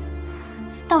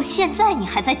到现在你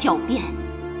还在狡辩。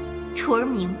楚儿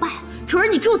明白了。楚儿，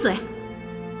你住嘴！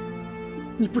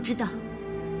你不知道，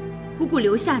姑姑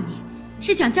留下你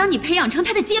是想将你培养成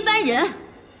她的接班人。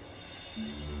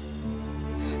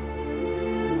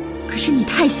可是你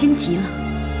太心急了。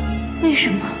为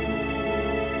什么？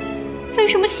为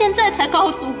什么现在才告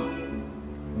诉我？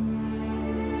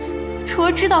楚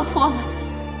儿知道错了。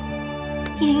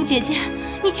夜莺姐姐，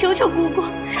你求求姑姑，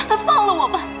让她放了我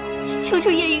吧！求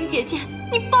求夜莺姐姐，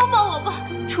你帮帮我吧！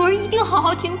楚儿一定好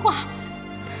好听话，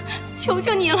求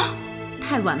求你了！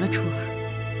太晚了，楚儿。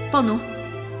暴奴，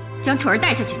将楚儿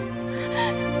带下去。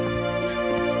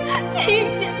夜莺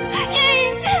姐，夜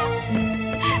莺姐，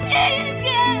夜莺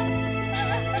姐！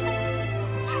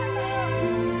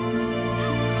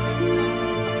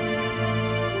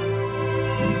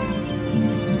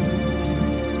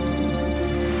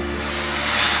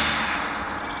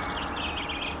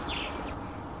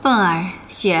凤儿、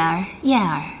雪儿、燕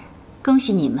儿，恭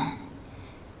喜你们！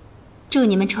祝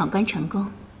你们闯关成功。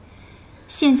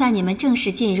现在你们正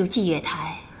式进入祭月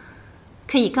台，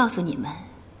可以告诉你们，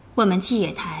我们祭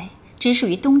月台只属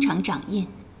于东厂掌印，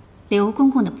刘公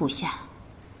公的部下。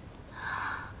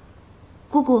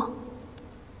姑姑，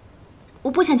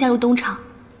我不想加入东厂。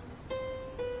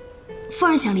凤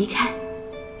儿想离开，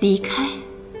离开？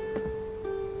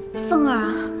凤儿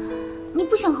啊，你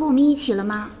不想和我们一起了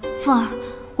吗？凤儿，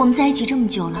我们在一起这么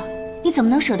久了，你怎么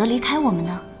能舍得离开我们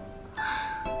呢？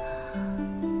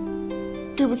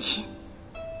对不起，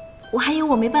我还有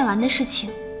我没办完的事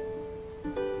情。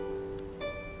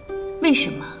为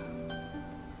什么？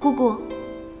姑姑，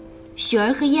雪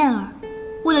儿和燕儿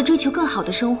为了追求更好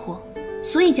的生活，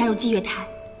所以加入祭月台。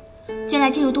将来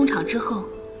进入东厂之后，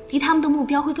离他们的目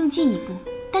标会更进一步。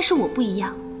但是我不一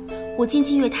样，我进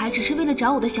祭月台只是为了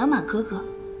找我的小满哥哥。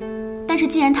但是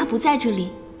既然他不在这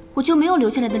里，我就没有留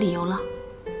下来的理由了。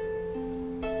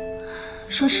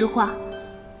说实话，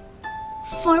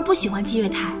凤儿不喜欢祭月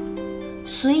台，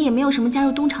所以也没有什么加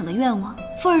入东厂的愿望。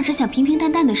凤儿只想平平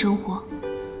淡淡的生活，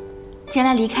将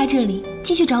来离开这里，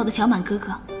继续找我的小满哥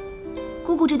哥。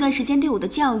姑姑这段时间对我的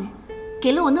教育，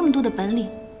给了我那么多的本领，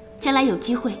将来有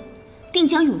机会，定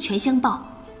将涌泉相报。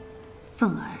凤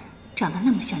儿长得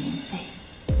那么像宁妃，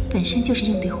本身就是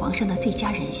应对皇上的最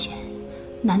佳人选。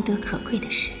难得可贵的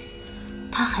是，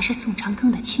她还是宋长庚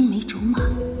的青梅竹马，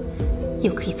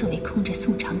又可以作为控制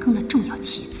宋长庚的重要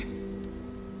棋子。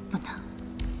不能，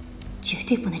绝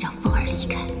对不能让凤儿离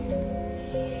开。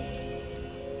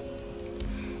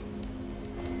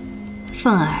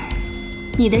凤儿，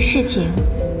你的事情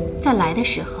在来的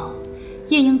时候，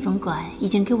月英总管已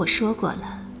经给我说过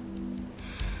了。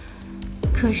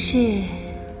可是，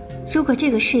如果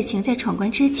这个事情在闯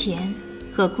关之前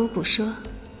和姑姑说，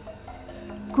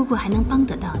姑姑还能帮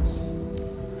得到你。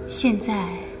现在，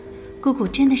姑姑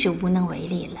真的是无能为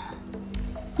力了，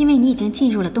因为你已经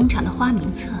进入了东厂的花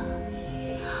名册。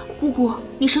姑姑，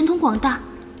你神通广大，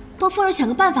帮凤儿想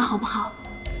个办法好不好？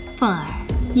凤儿，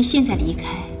你现在离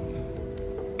开，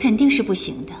肯定是不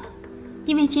行的，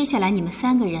因为接下来你们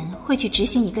3个人会去执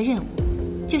行一个任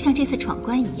务，就像这次闯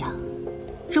关一样。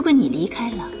如果你离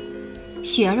开了，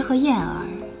雪儿和燕儿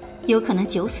有可能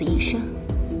九死一生，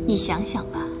你想想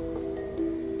吧。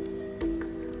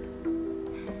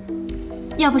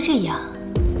要不这样，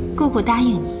姑姑答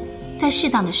应你，在适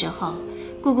当的时候，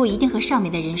姑姑一定和上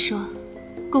面的人说，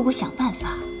姑姑想办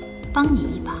法帮你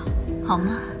一把，好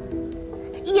吗？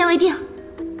一言为定。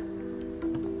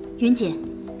云姐，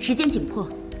时间紧迫，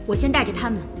我先带着他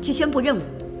们去宣布任务。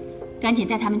赶紧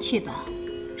带他们去吧。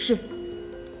是。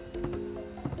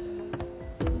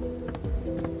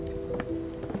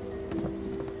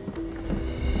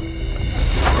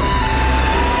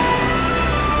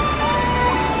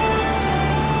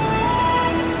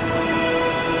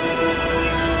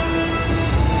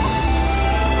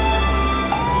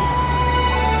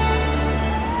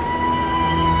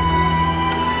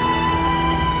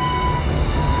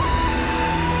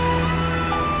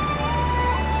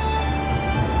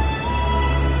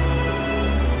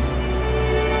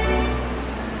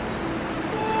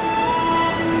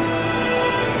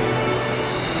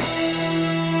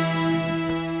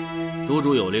督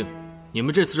主有令，你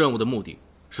们这次任务的目的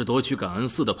是夺取感恩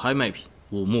寺的拍卖品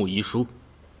五木遗书。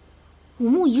五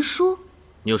木遗书？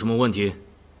你有什么问题？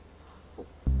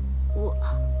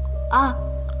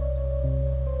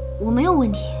我没有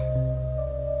问题。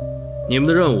你们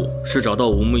的任务是找到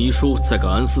五木遗书在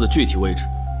感恩寺的具体位置，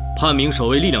判明守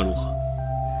卫力量如何。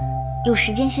有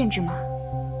时间限制吗？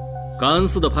感恩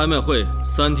寺的拍卖会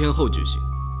3天后举行，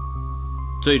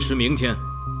最迟明天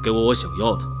给我想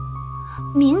要的。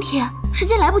明天？时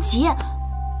间来不及。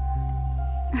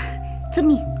遵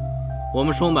命。我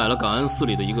们收买了感恩寺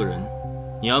里的一个人，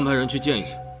你安排人去见一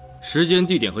下，时间、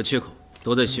地点和切口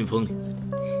都在信封里。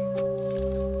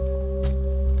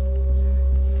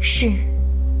是。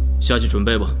下去准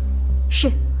备吧。是。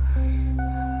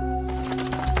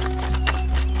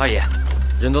二爷，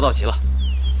人都到齐了。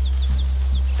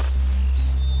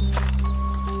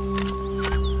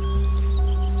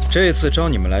这次招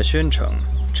你们来宣城，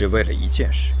只为了一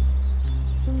件事：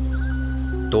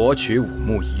夺取五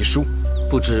木遗书。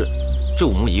不知这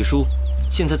五木遗书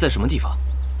现在在什么地方？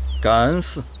感恩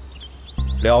寺，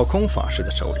了空法师的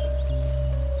手里。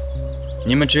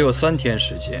你们只有3天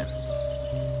时间，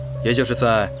也就是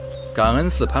在感恩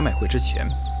寺拍卖会之前，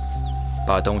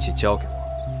把东西交给我。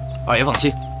二爷放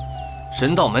心，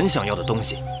神道门想要的东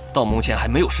西，到目前还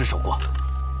没有失手过。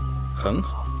很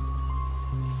好。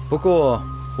不过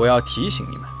我要提醒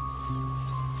你们，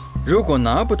如果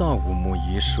拿不到五木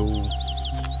遗书，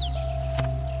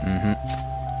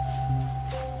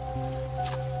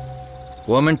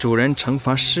我们主人惩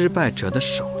罚失败者的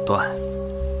手段，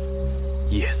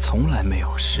也从来没有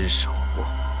失手过。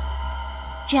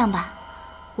这样吧，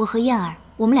我和燕儿，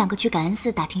我们2个去感恩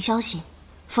寺打听消息。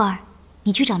凤儿，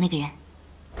你去找那个人。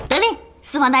得令，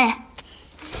司房大人。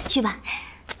去吧。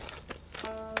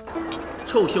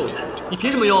臭秀才，你凭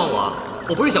什么冤枉我啊？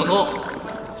我不是小偷。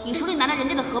你手里拿着人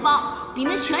家的荷包，里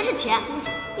面全是钱。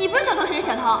你不是小偷谁是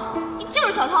小偷？你就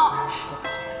是小偷！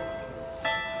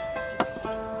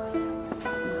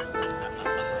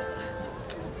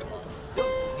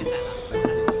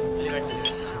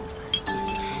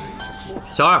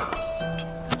小二，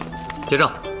结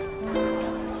账。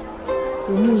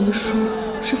无木遗书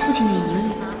是父亲的遗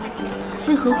物，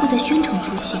为何会在宣城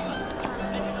出现？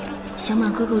小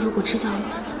满哥哥如果知道了，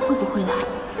会不会来？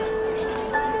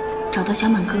找到小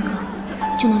满哥哥，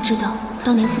就能知道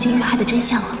当年父亲遇害的真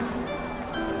相了。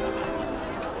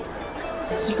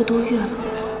1个多月了，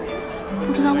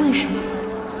不知道为什么，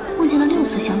梦见了6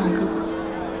次小满哥哥，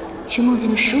却梦见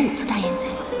了15次大眼贼。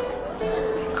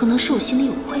可能是我心里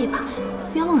有愧吧，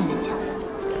冤枉了人家，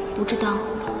不知道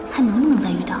还能不能再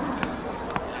遇到。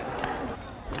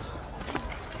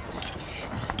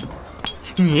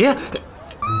你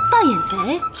大眼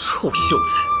贼，臭秀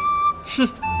才！哼，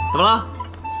怎么了？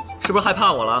是不是害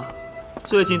怕我了？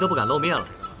最近都不敢露面了。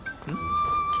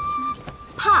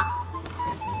怕？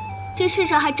这世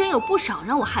上还真有不少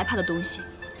让我害怕的东西，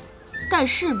但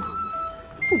是嘛，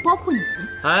不包括你。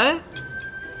哎，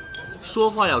说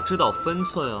话要知道分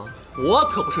寸啊！我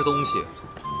可不是东西。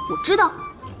我知道。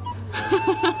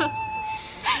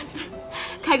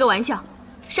开个玩笑，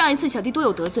上一次小弟多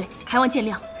有得罪，还望见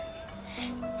谅。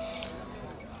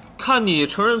看你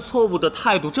承认错误的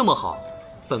态度这么好，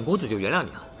本公子就原谅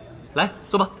你了。来，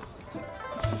坐吧。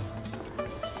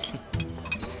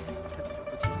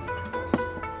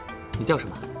你叫什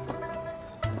么？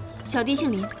小弟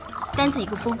姓林，单字一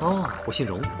个风。哦，我姓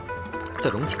荣，叫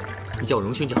荣姐，你叫我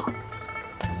荣兄就好。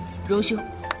荣兄。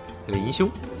林兄。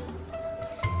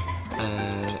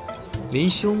林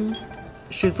兄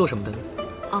是做什么的呢？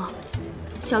哦，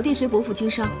小弟随伯父经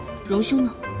商，荣兄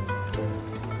呢？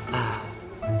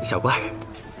小官。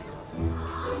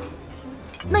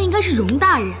那应该是荣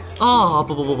大人。哦，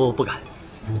不敢，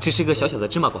只是个小小的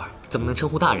芝麻官，怎么能称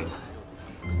呼大人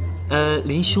呢？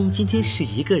林兄今天是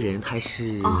一个人还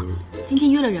是？哦，今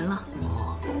天约了人了。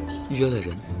哦，约了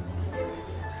人。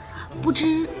不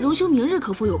知荣兄明日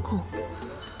可否有空？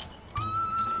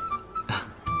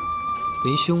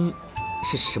林兄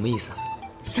是什么意思？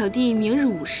小弟明日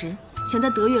午时想在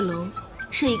德月楼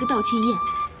设一个道歉宴，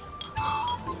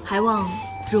还望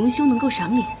荣兄能够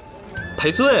赏脸。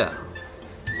赔罪啊，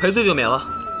赔罪就免了。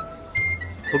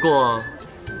不过，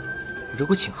如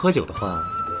果请喝酒的话，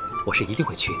我是一定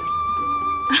会去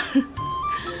的。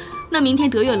那明天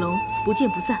德月楼不见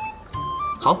不散。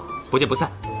好，不见不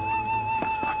散。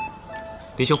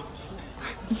林兄，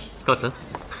告辞。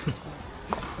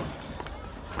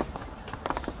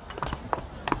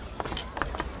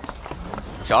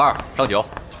小二，上酒。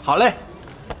好嘞。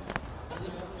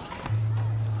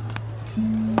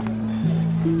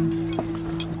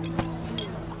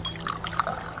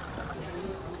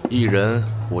一人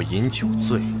我饮酒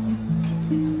醉，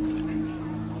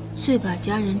醉把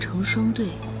佳人成双对。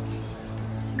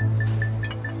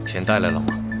钱带来了吗？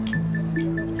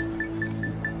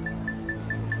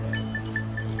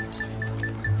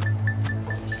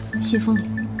信封里。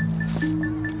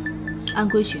按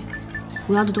规矩，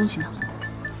我要的东西呢？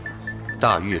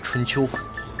大岳春秋府。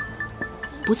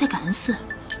不在感恩寺。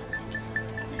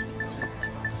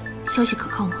消息可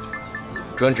靠吗？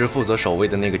专职负责守卫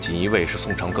的那个锦衣卫是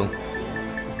宋长庚，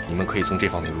你们可以从这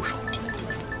方面入手。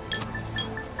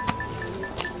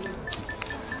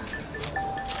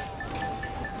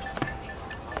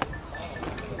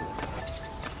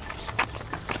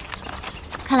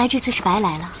看来这次是白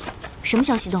来了，什么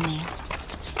消息都没有。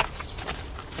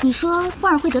你说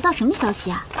凤儿会得到什么消息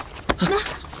啊？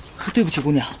对不起，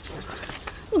姑娘。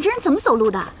你这人怎么走路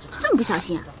的？这么不小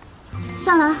心啊？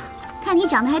算了，看你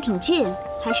长得还挺俊，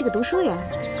还是个读书人，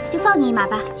就放你一马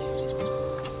吧。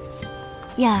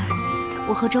燕儿，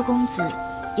我和周公子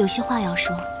有些话要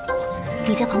说，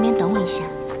你在旁边等我一下。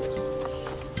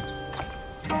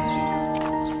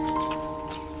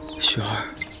雪儿，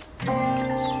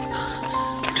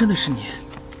真的是你，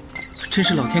真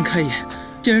是老天开眼，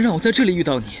竟然让我在这里遇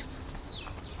到你。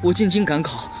我进京赶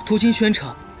考，途经宣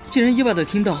城，竟然意外地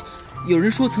听到有人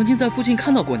说曾经在附近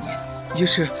看到过你，于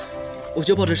是我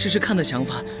就抱着试试看的想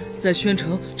法，在宣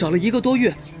城找了1个多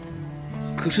月，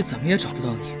可是怎么也找不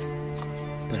到你。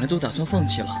本来都打算放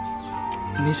弃了，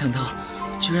没想到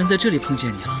居然在这里碰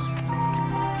见你了。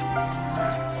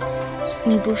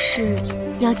你不是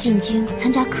要进京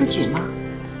参加科举吗？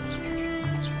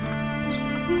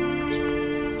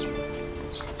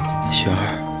雪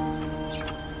儿，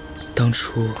当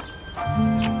初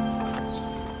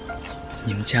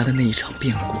你们家的那一场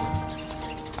变故，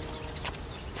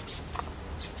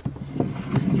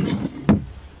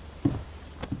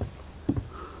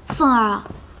凤儿，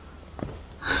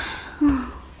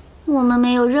我们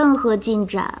没有任何进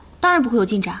展。当然不会有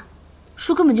进展，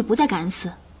书根本就不在感恩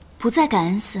寺。不在感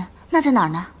恩寺，那在哪儿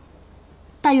呢？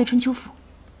大岳春秋府。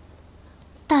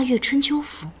大岳春秋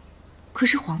府，可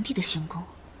是皇帝的行宫，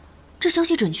这消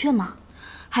息准确吗？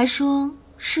还说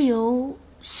是由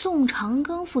宋长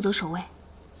庚负责守卫。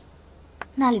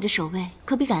那里的守卫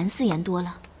可比感恩寺严多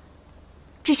了，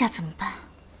这下怎么办？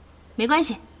没关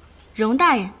系，荣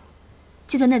大人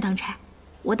就在那儿当差，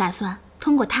我打算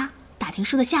通过他打听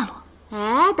书的下落。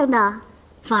哎，等等，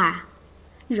凤儿，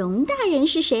荣大人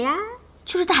是谁啊？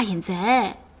就是大眼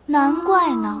贼。难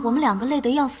怪呢，我们两个累得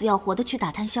要死要活的去打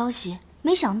探消息，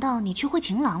没想到你去会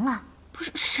情郎了。不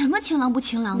是什么情郎不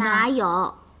情郎的，哪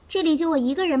有？这里就我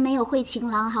一个人没有会情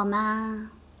郎好吗？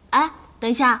哎，等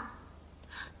一下，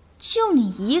就你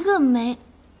一个没。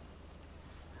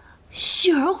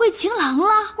雪儿会情郎了？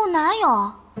我哪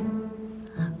有？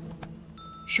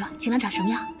说情郎长什么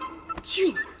样？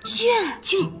俊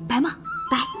俊，白吗？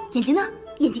白。眼睛呢？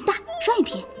眼睛大，双眼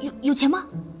皮。有钱吗？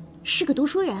是个读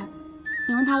书人。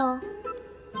你问他喽。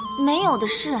没有的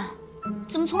事。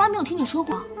怎么从来没有听你说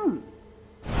过？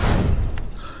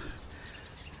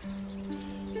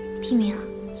批明，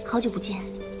好久不见。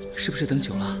是不是等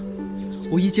久了？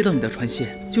我一接到你的传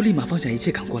线，就立马放下一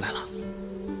切赶过来了。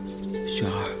雪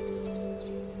儿，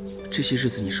这些日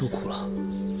子你受苦了。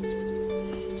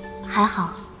还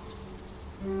好。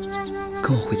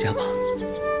跟我回家吧。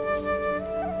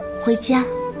回家？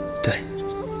对，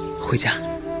回家。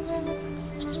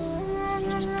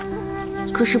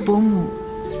可是伯母，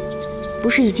不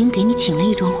是已经给你请了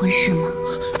一桩婚事吗？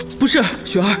不是，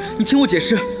雪儿，你听我解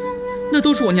释，那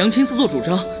都是我娘亲自作主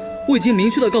张，我已经明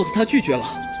确的告诉她拒绝了。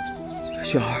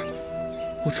雪儿，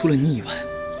我除了你以外，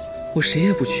我谁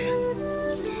也不娶。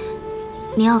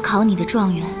你要考你的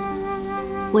状元，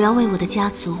我要为我的家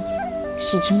族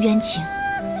洗清冤情，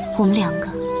我们两个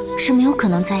是没有可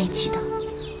能在一起的。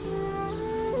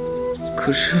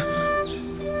可是，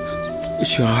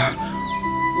雪儿，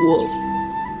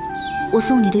我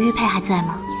送你的玉佩还在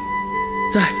吗？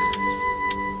在。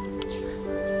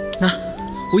那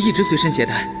我一直随身携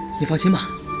带，你放心吧。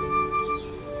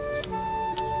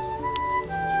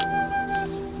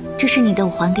这是你的，我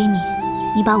还给你；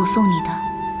你把我送你的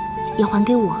也还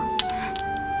给我。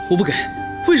我不给，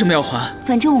为什么要还？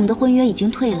反正我们的婚约已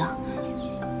经退了，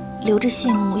留着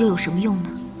信物又有什么用呢？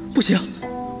不行，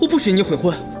我不许你悔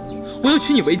婚，我要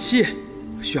娶你为妻。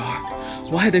雪儿，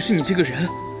我爱的是你这个人，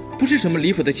不是什么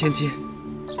李府的千金。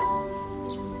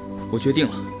我决定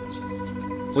了，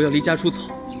我要离家出走，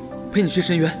陪你去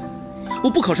深渊，我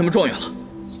不考什么状元了。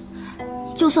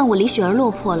就算我离雪儿落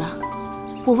魄了，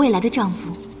我未来的丈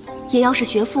夫也要是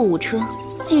学富五车，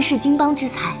济世经邦之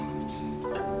才。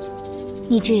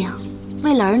你这样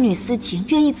为了儿女私情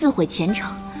愿意自毁前程，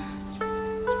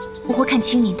我会看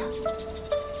轻你的。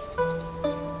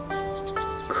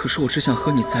可是我只想和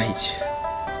你在一起。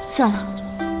算了，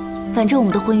反正我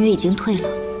们的婚约已经退了，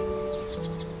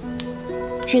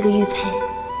这个玉佩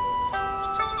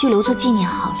就留作纪念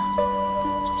好了。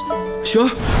雪儿，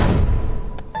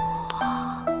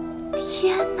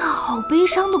天哪，好悲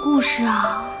伤的故事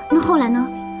啊！那后来呢？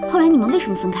后来你们为什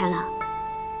么分开了？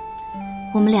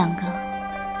我们两个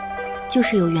就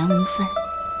是有缘无分，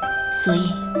所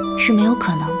以是没有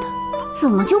可能的。怎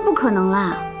么就不可能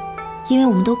啦？因为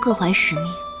我们都各怀使命，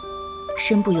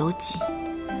身不由己，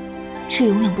是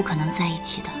永远不可能在一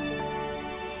起的。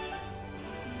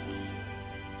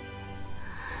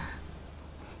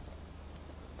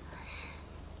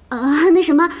那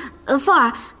什么，凤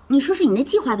儿，你说说你的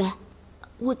计划呗。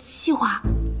我计划，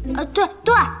对，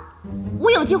我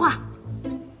有计划。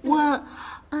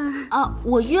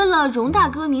我约了荣大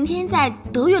哥明天在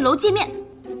德月楼见面。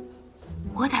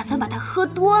我打算把他喝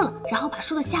多了，然后把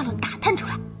书的下落打探出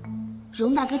来。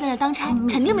荣大哥在那当差，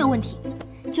肯定没有问题。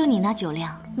就你那酒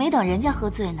量，没等人家喝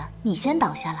醉呢，你先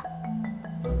倒下了。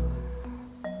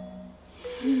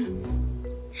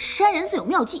山人自有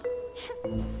妙计。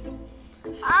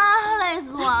累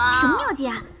死我了！什么妙计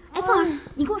啊？哎，凤儿，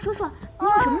你跟我说说，你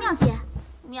有什么妙计？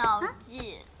妙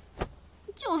计，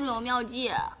就是有妙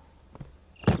计。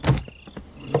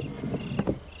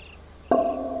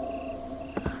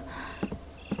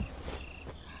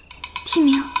批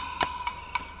明，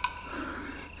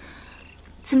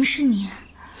怎么是你？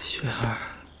雪儿，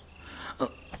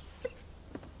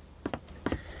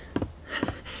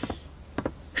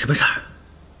什么事儿？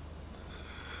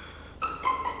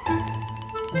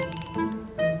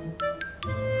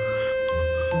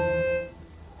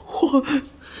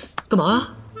干嘛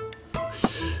啊？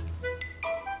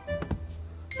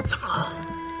怎么了？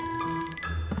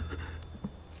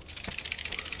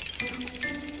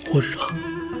我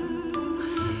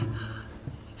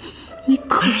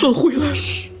他回来。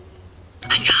嘘！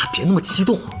哎呀，别那么激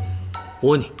动。我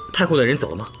问你，太后的人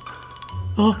走了吗？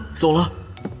啊，走了。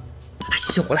哎，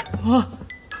先回来啊！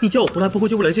你叫我回来不会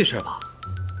就为了这事吧？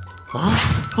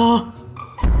啊！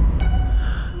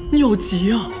你好急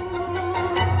呀，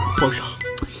皇上，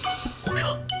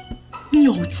你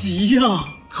好急呀！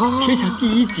天下第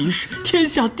一急事，天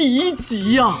下第一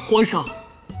急呀，皇上。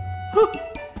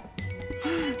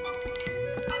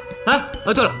哎，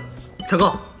对了，长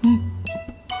庚，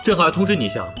正好要通知你一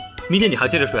下，明天你还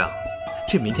接着睡啊？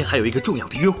这明天还有一个重要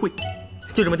的约会，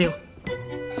就这么定了。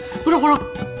不是皇上，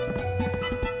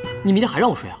你明天还让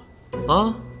我睡啊？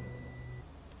啊，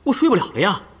我睡不了了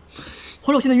呀！皇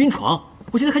上，我现在晕床，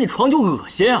我现在看你床就恶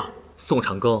心啊！宋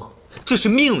长庚，这是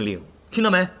命令，听到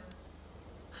没？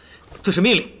这是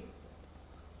命令。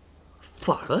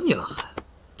反了你了还？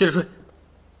接着睡。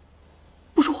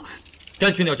不是我，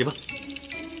赶紧去尿急吧。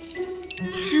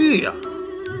去呀！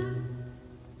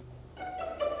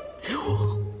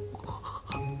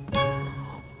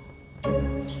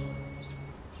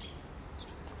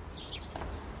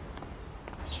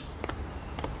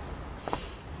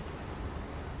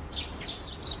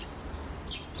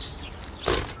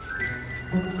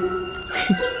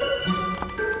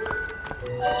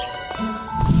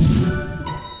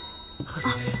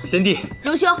贤弟，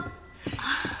荣兄，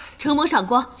承蒙赏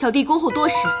光，小弟恭候多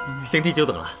时。贤弟久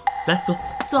等了，来坐。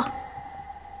坐。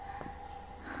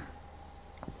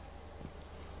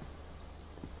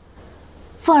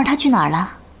凤儿她去哪儿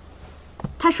了？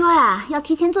她说呀，要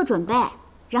提前做准备，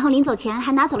然后临走前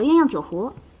还拿走了鸳鸯酒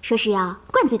壶，说是要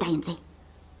灌醉大眼贼。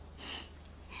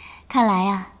看来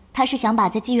呀，她是想把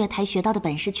在祭月台学到的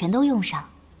本事全都用上。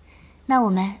那我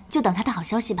们就等她的好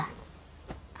消息吧。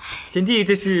贤弟，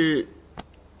这是？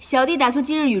小弟打算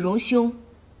今日与荣兄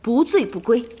不醉不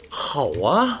归。好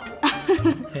啊。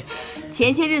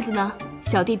前些日子呢，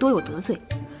小弟多有得罪，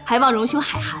还望荣兄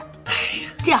海涵。哎呀，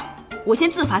这样我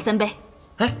先自罚3杯。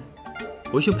哎，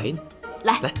为兄陪你。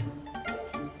来。来。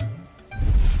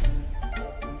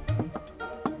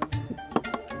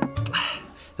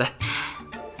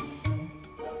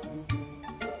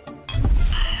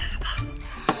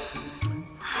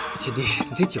贤弟，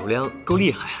你这酒量够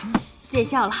厉害啊！见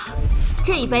笑了，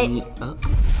这一杯啊，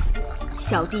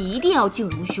小弟一定要敬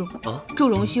荣兄啊！祝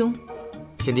荣兄。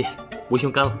贤弟，为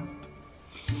兄干了。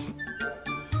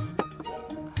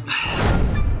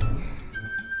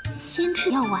先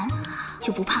吃药丸，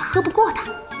就不怕喝不过他。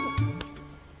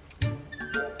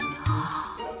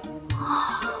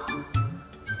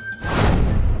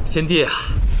贤弟啊，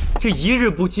这一日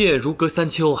不见如隔3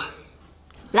秋啊！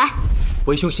来，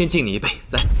为兄先敬你一杯，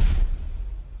来。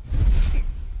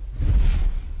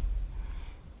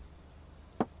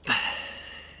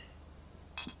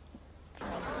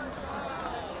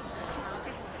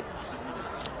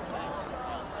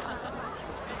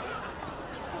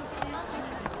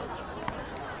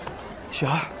雪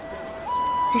儿，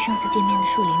在上次见面的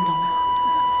树林，懂吗？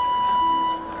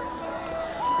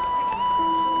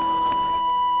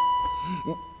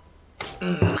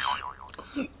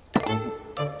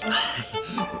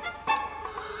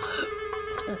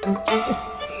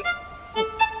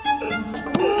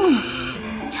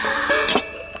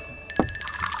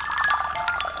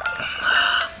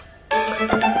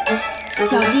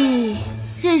小弟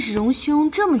认识荣兄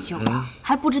这么久了，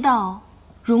还不知道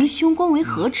荣兄官为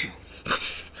何职。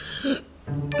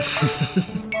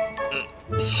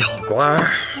小官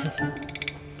儿，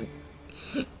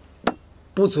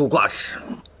不足挂齿。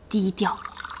低调，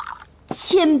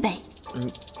谦卑。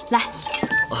来，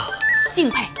敬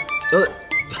佩。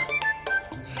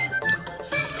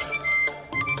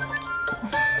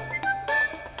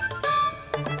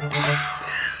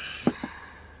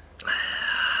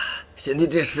贤弟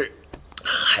这是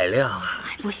海量啊！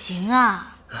不行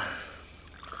啊，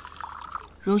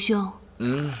荣兄。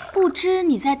不知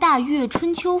你在大岳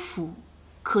春秋府，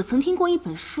可曾听过一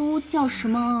本书，叫什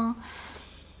么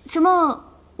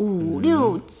5、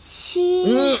6、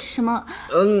7什么？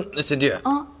贤弟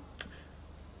啊，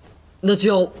那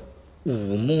叫《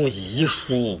武穆遗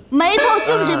书》。没错，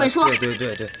就是这本书。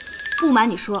对。不瞒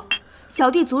你说，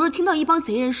小弟昨日听到一帮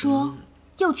贼人说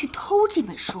要去偷这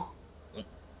本书，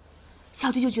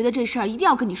小弟就觉得这事儿一定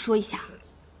要跟你说一下。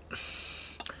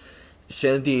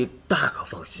贤弟大可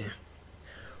放心。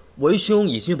为兄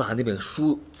已经把那本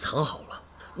书藏好了，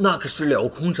那可是了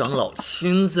空长老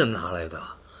亲自拿来的，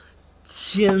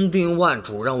千叮万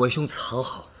嘱让为兄藏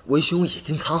好，为兄已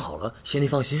经藏好了，贤弟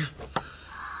放心。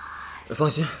放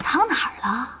心。藏哪儿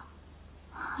了？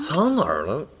藏哪儿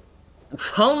了？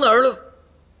藏哪儿了？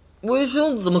为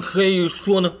兄怎么可以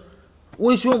说呢？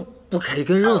为兄不可以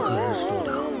跟任何人说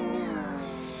的。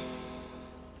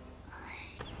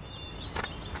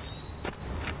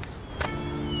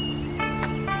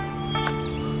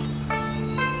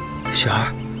雪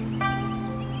儿，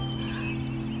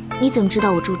你怎么知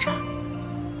道我住这儿？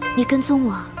你跟踪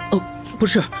我？哦，不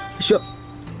是，雪儿，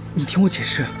你听我解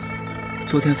释。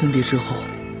昨天分别之后，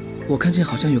我看见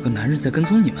好像有个男人在跟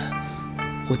踪你们，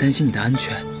我担心你的安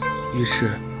全，于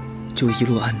是就一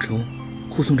路暗中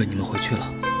护送着你们回去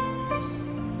了。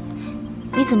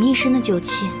你怎么一身的酒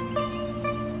气？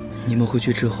你们回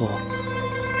去之后，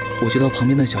我就到旁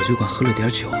边的小酒馆喝了点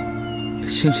酒，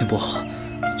心情不好，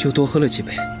就多喝了几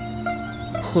杯。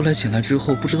后来醒来之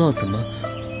后，不知道怎么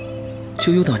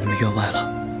就又到你们院外了。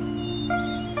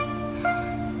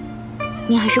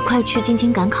你还是快去进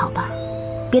京赶考吧，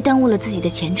别耽误了自己的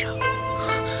前程。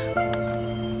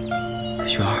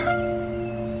雪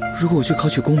儿，如果我去考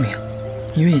取功名，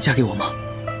你愿意嫁给我吗？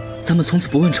咱们从此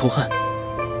不问仇恨，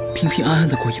平平安安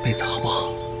的过一辈子，好不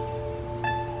好？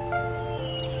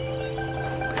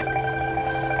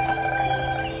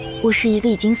我是一个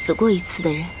已经死过一次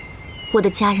的人，我的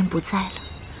家人不在了，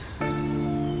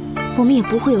我们也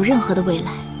不会有任何的未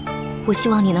来。我希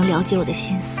望你能了解我的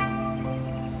心思。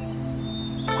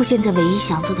我现在唯一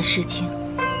想做的事情，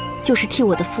就是替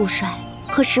我的父帅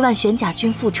和10万玄甲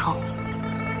军复仇。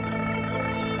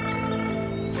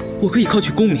我可以考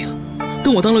取功名，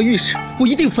等我当了御史，我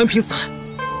一定翻平此案。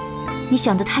你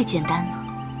想得太简单了。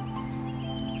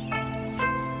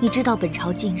你知道本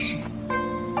朝进士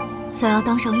想要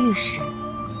当上御史，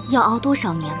要熬多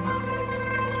少年吗？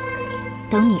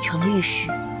等你成了御史，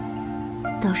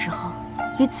到时候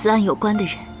与此案有关的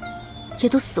人也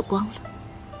都死光了。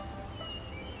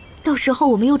到时候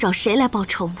我们又找谁来报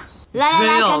仇呢？来，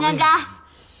干，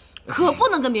可不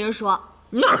能跟别人说。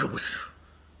那可不是。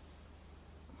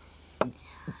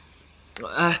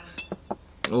哎，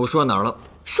我说到哪儿了？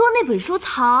说那本书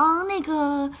藏那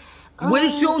个……为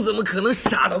兄怎么可能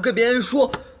傻到跟别人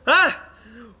说？哎，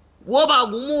我把武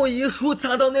穆遗书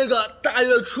藏到那个大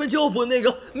岳春秋府那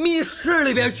个密室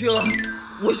里边去了。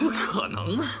为兄可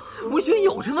能吗？为兄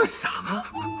有这么傻吗？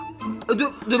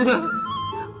对不对？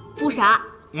不傻。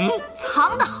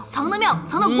藏得好，藏得妙，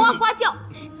藏得呱呱叫。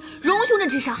荣兄这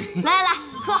智商，来，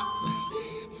喝。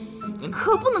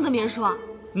可不能跟别人说。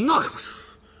那可不是。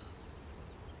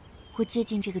我接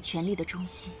近这个权力的中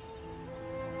心，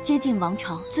接近王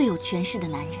朝最有权势的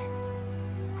男人。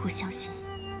我相信，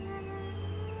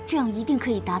这样一定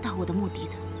可以达到我的目的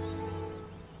的。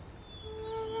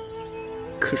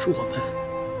可是我们……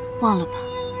忘了吧，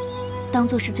当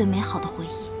做是最美好的回忆。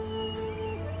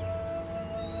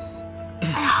哎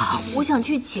呀，我想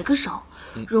去写个手，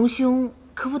荣兄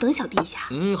可否等小弟一下？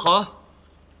好啊。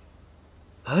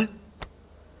哎，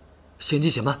贤弟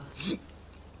且慢。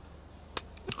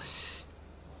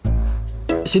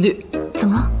贤弟，怎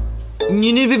么了？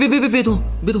你别动，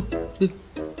别！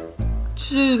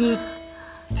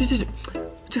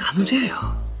这还能这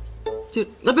样？别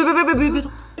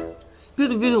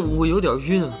动，我有点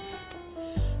晕。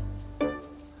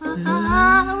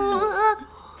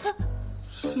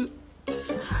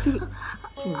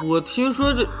我听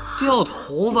说这掉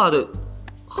头发的，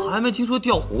还没听说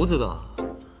掉胡子的。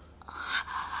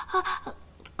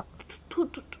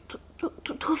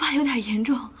脱发有点严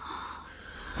重。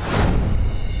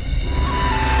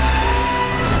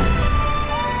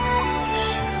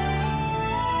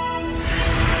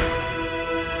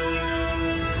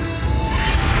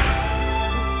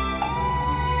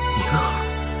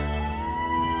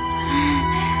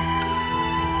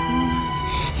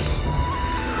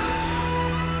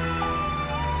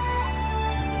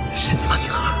是你吗，宁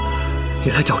儿？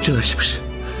你来找朕了是不是？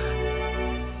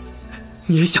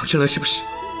你也想朕了是不是？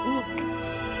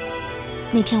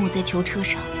那天我在囚车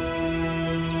上，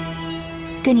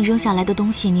给你扔下来的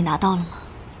东西，你拿到了吗？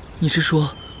你是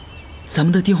说，咱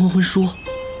们的订婚婚书？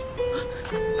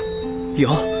有，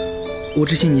我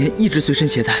这些年一直随身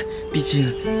携带，毕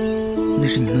竟那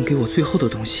是你能给我最后的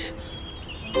东西。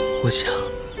我想，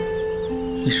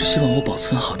你是希望我保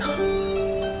存好的。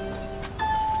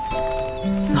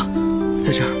那，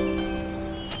在这儿。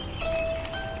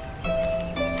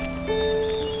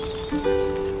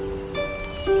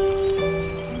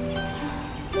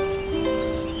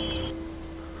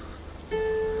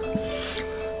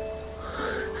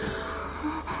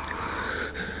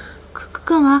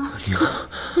干嘛？你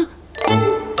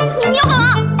要干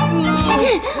嘛？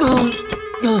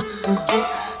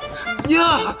宁儿，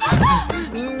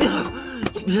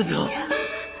别走！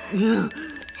宁儿，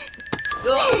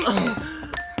别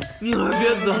走！宁儿，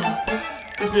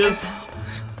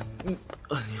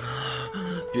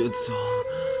别走！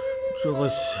这好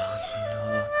想你啊！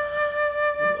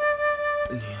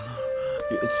宁儿，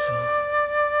别走！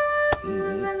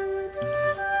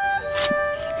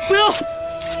不要！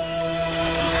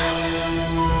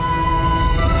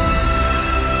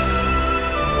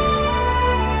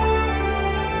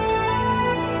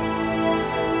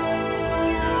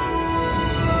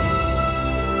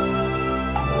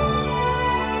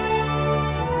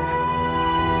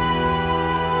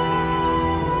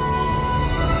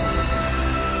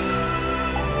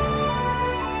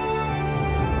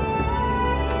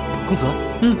公子，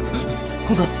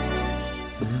公子，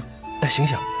哎，醒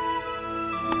醒！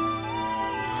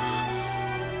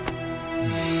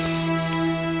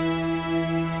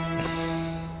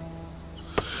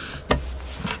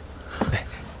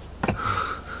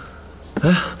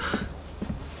哎，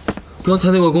刚才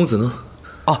那位公子呢？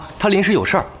啊，他临时有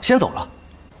事儿，先走了。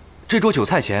这桌酒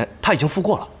菜钱他已经付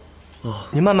过了。哦，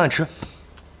您慢慢吃。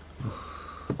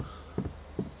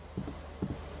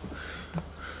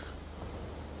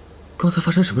刚才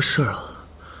发生什么事了？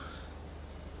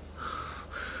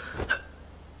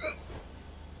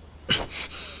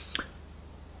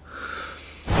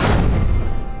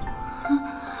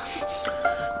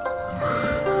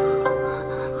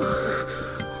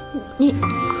你……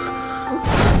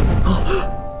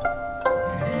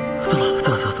糟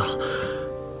了！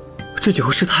这酒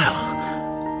会失态了。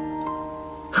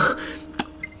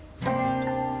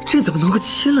朕怎么能够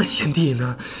亲了贤弟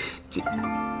呢？这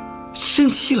生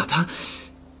气了他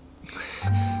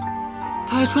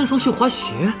还穿双绣花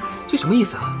鞋，这什么意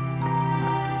思啊？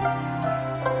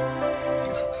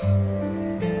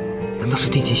难道是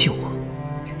定情信我？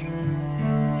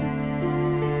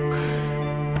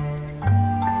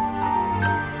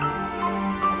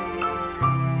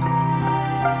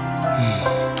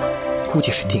估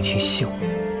计是定情信我。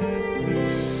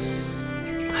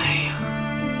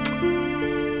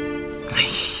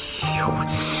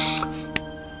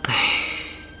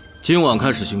今晚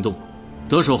开始行动，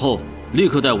得手后立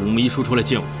刻带武木遗书出来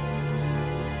见我。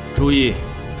注意，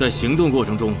在行动过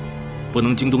程中，不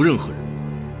能惊动任何人，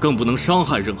更不能伤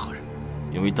害任何人，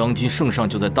因为当今圣上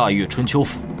就在大岳春秋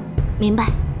府。明白。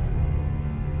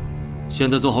现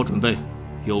在做好准备，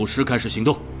有时开始行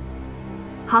动。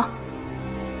好。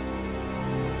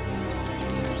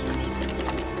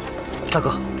大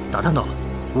哥，打探到了，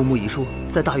武木遗书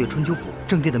在大岳春秋府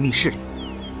正殿的密室里。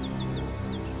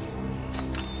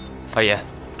二爷，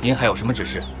您还有什么指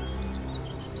示？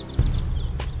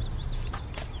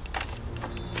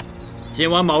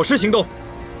今晚卯时行动，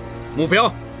目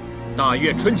标大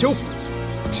岳春秋府，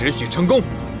只许成功，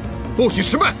不许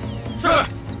失败。是。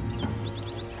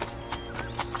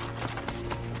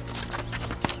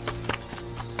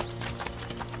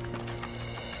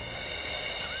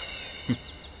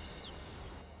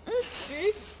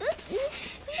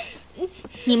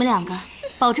你们两个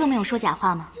保证没有说假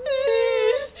话吗？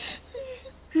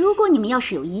如果你们要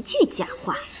是有一句假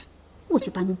话，我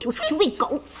就把你们丢出去喂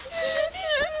狗。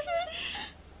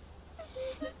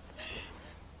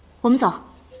我们走。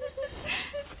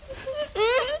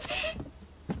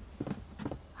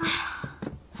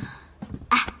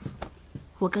哎，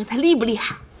我刚才厉不厉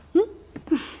害？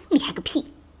厉害个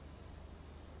屁！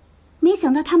没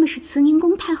想到他们是慈宁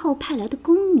宫太后派来的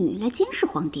宫女来监视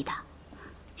皇帝的。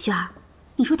雪儿，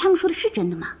你说他们说的是真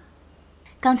的吗？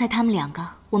刚才他们两个，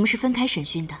我们是分开审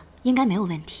讯的，应该没有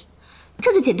问题。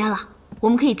这就简单了，我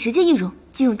们可以直接易容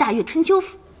进入大岳春秋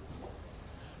府。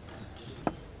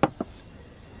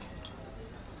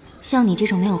像你这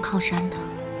种没有靠山的，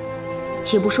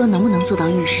且不说能不能做到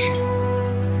御史，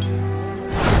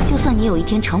就算你有一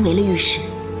天成为了御史，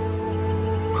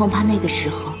恐怕那个时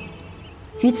候，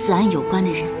与此案有关的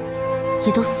人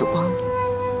也都死光了。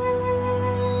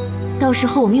到时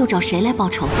候我们又找谁来报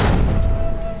仇？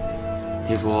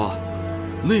听说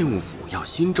内务府要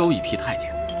新招一批太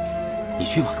监，你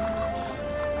去吗？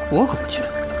我可不去，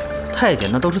太监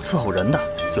那都是伺候人的，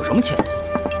有什么钱？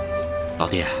老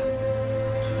弟，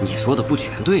你说的不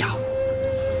全对啊。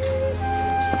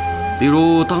比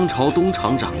如当朝东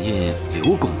厂掌印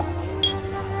刘公公，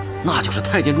那就是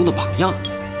太监中的榜样。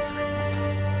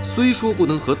虽说不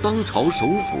能和当朝首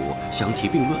辅相提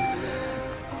并论，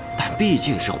但毕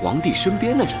竟是皇帝身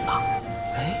边的人呐。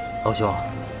哎，老兄，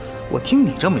我听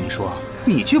你这么一说，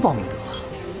你去报名得了。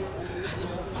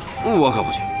我可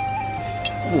不去，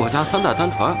我家3代单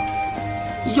传，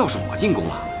要是我进宫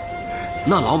了，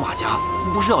那老马家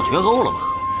不是要绝后了吗？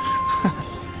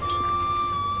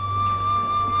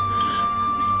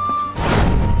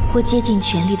我竭尽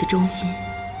全力的忠心，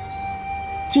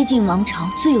接近王朝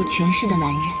最有权势的男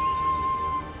人。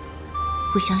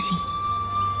我相信，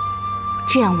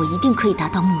这样我一定可以达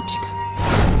到目的的。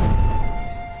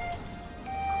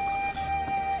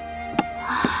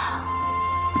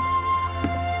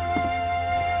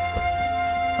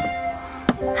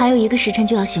还有1个时辰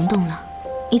就要行动了，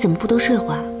你怎么不多睡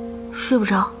会儿？睡不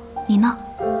着，你呢？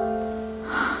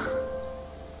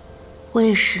我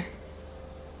也是。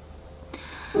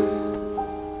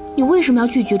你为什么要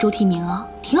拒绝周提明啊？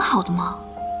挺好的嘛。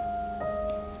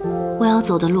我要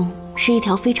走的路是一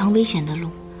条非常危险的路，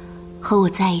和我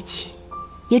在一起，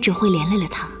也只会连累了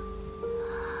他。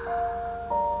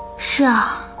是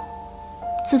啊，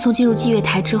自从进入祭月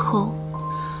台之后，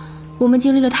我们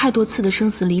经历了太多次的生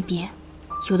死离别，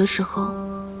有的时候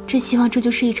真希望这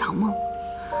就是一场梦。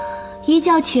一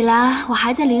觉起来，我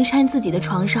还在灵山自己的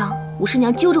床上，武师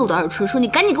娘揪着我的耳垂说：“你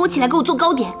赶紧给我起来，给我做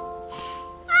糕点。”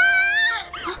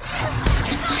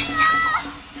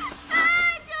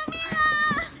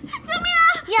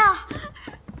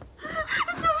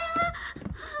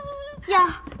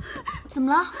怎么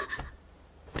了，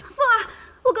凤儿？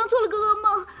我刚做了个噩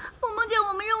梦，我梦见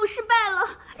我们任务失败了，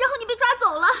然后你被抓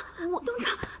走了。东厂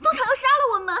要杀了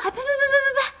我们！哎，别！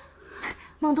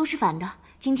梦都是反的，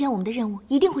今天我们的任务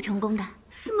一定会成功的。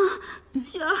是吗？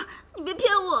雪儿，你别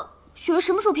骗我！雪儿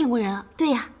什么时候骗过人啊？对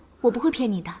呀，我不会骗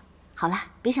你的。好了，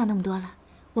别想那么多了，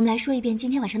我们来说一遍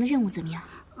今天晚上的任务怎么样？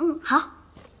好。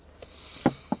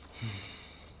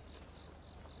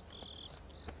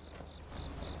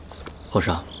皇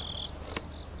上。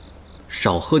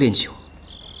少喝点酒，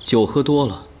酒喝多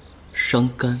了伤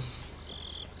肝。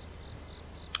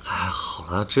哎，好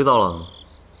了，知道了。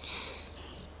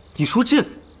你说这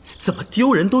怎么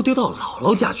丢人都丢到姥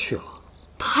姥家去了？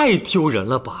太丢人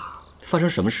了吧！发生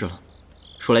什么事了？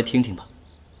说来听听吧。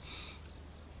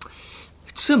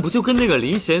这不就跟那个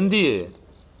林贤弟……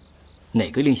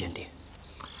哪个林贤弟？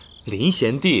林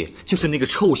贤弟就是那个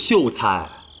臭秀才。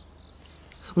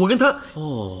我跟他……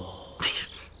哦。哎呀！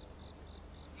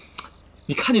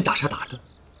你看你打啥打的？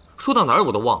说到哪儿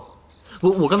我都忘了。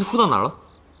我刚才说到哪儿了？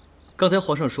刚才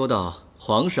皇上说到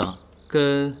皇上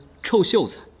跟臭秀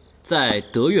才在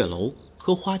德月楼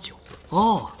喝花酒。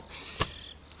哦，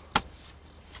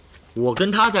我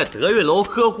跟他在德月楼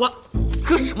喝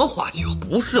什么花酒？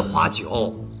不是花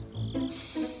酒。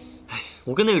哎，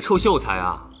我跟那个臭秀才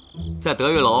啊，在德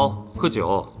月楼喝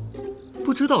酒，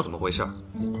不知道怎么回事，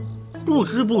不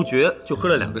知不觉就喝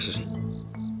了2个时辰。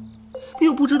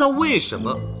又不知道为什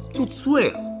么就醉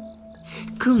了，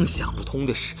更想不通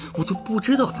的是，我就不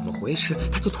知道怎么回事，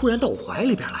他就突然到我怀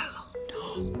里边来了。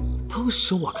当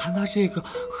时我看他这个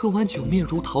喝完酒面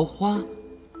如桃花，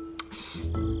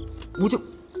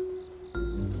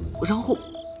然后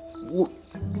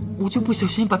我就不小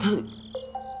心把他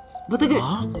给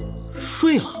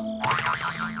睡了。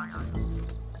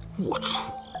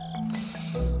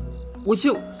我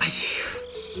就哎呀，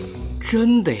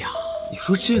真的呀？你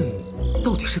说这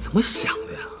到底是怎么想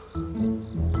的呀？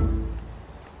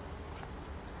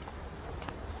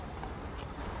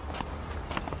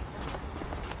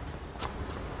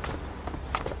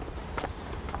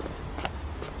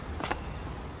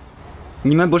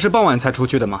你们不是傍晚才出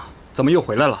去的吗？怎么又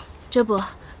回来了？这不，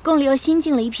宫里又新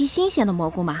进了一批新鲜的蘑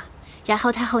菇嘛。然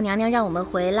后太后娘娘让我们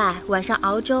回来，晚上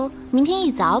熬粥，明天一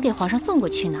早给皇上送过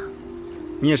去呢。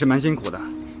你也是蛮辛苦的。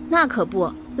那可不，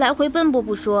来回奔波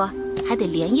不说，还得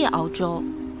连夜熬粥。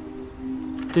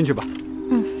进去吧。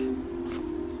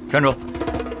站住！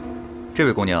这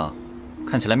位姑娘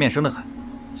看起来面生得很，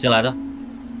新来的？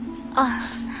啊，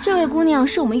这位姑娘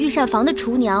是我们御膳房的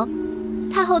厨娘，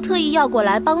太后特意要过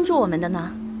来帮助我们的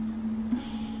呢。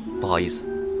不好意思，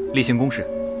例行公事，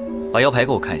把腰牌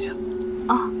给我看一下。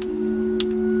哦。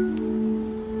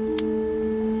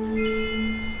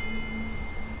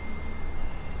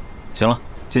行了，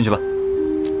进去吧。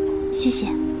谢谢。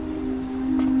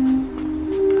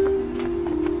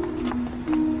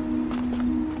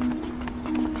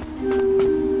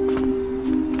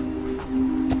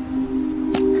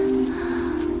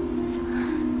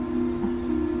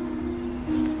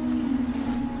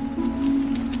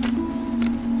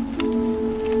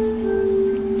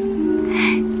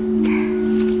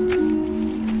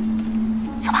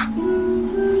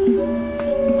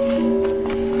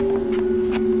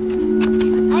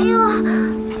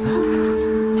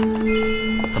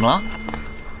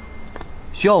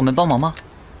需要我们帮忙吗？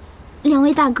两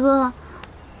位大哥，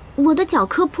我的脚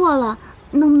磕破了，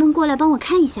能不能过来帮我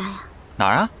看一下呀？哪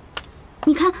儿啊？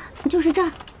你看，就是这儿。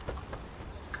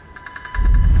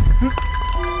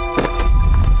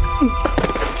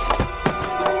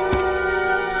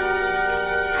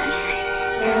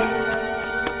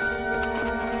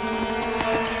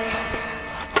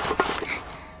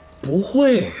不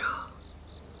会呀！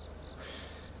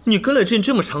你跟了朕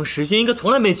这么长时间，应该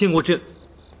从来没见过朕。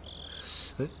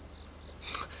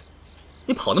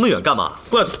你跑那么远干嘛？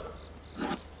过来！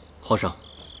皇上，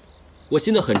我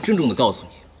现在很郑重地告诉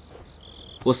你，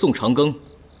我宋长庚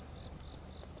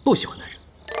不喜欢男人。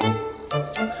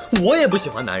我也不喜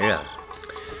欢男人。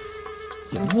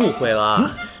你误会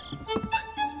了，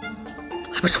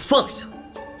还把手放下！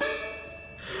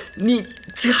你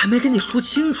这还没跟你说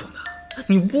清楚呢，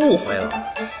你误会了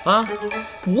啊！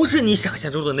不是你想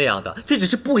象中的那样的，这只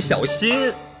是不小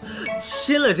心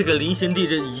亲了这个林贤弟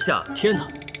这一下。天哪！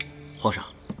皇上，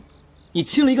你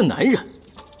亲了一个男人。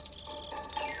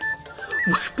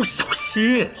我是不小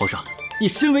心。皇上，你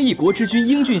身为一国之君，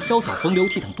英俊潇洒、风流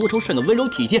倜傥、多愁善感、温柔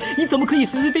体贴，你怎么可以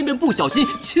随随便便不小心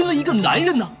亲了一个男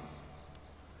人呢？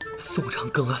宋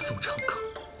长庚啊，宋长庚，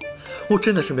我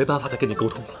真的是没办法再跟你沟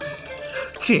通了。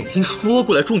这已经说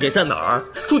过了，重点在哪儿？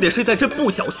重点是在这不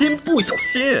小心，不小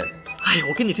心。哎呀，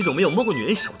我跟你这种没有摸过女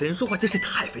人手的人说话真是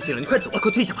太费劲了。你快走吧，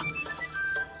快退下吧。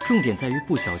重点在于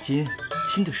不小心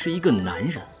亲的是一个男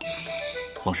人。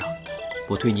皇上，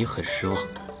我对你很失望。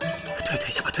退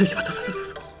下吧，退下吧，走。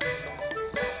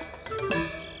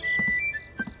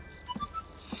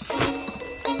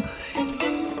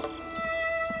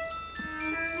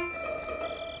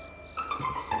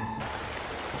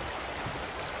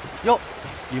哟，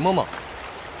李嬷嬷，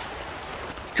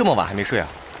这么晚还没睡啊？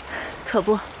可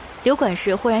不，刘管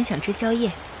事忽然想吃宵夜，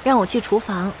让我去厨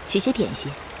房取些点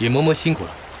心。李嬷嬷辛苦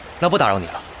了，那不打扰你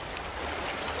了。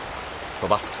走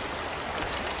吧。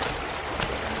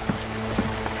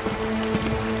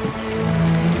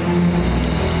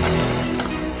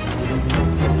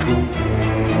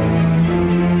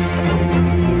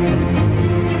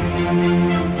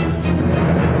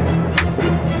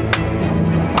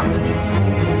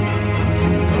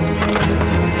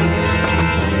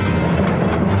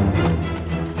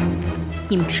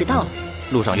你们迟到了。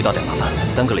路上遇到点麻烦，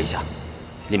耽搁了一下。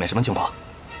里面什么情况？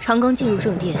长庚进入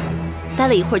正殿，待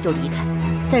了一会儿就离开，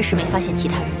暂时没发现其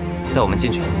他人。带我们进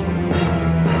去。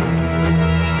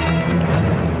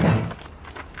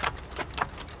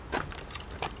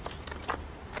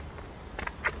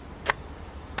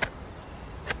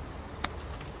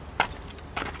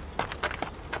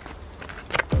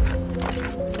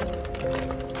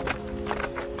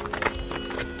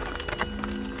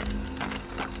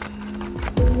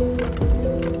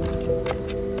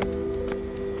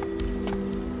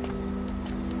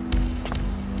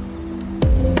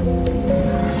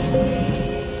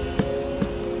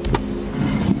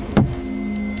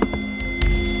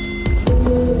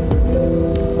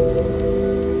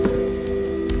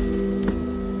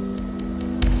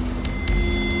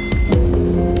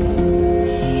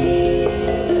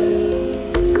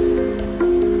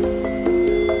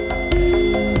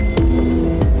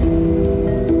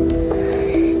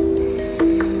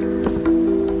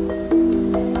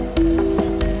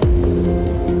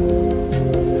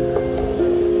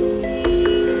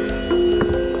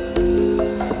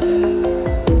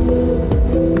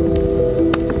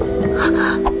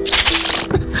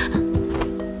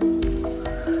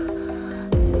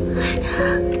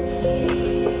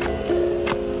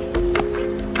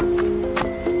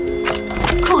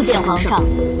皇上，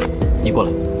你过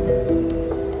来。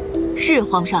是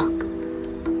皇上。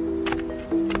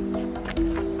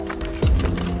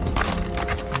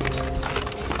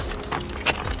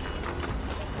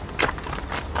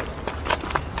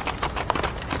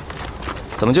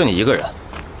怎么就你一个人？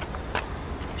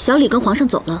小李跟皇上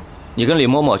走了。你跟李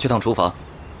嬷嬷去趟厨房，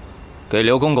给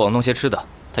刘公公弄些吃的，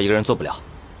他一个人做不了。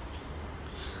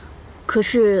可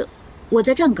是我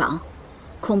在站岗，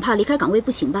恐怕离开岗位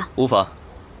不行吧？无妨。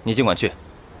你尽管去，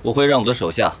我会让我的手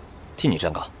下替你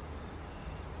站岗。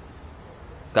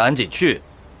赶紧去，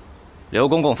刘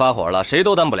公公发火了，谁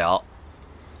都担不了。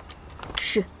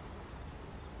是。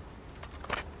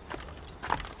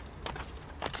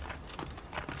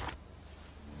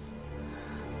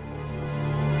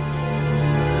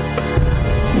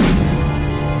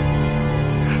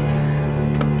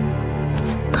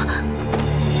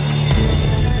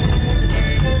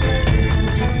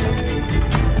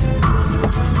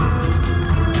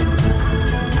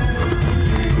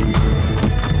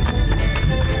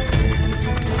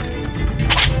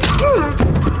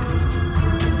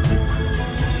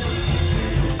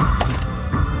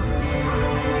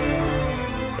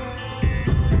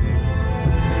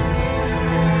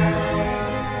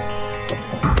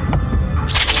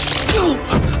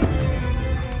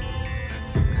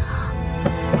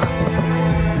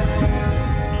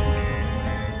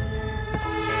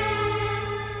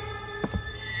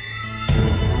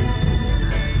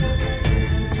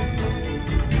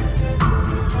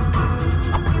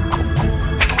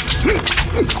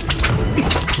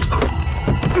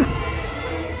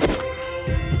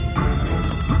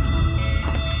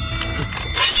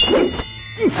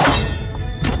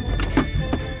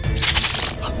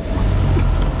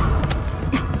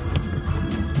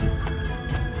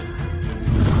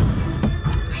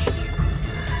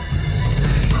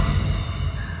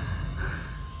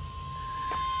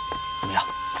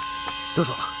都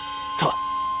说了，撤。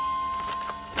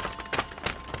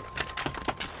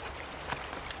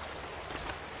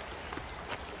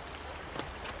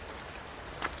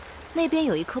那边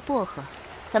有一棵薄荷，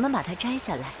咱们把它摘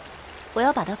下来，我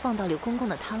要把它放到柳公公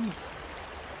的汤里。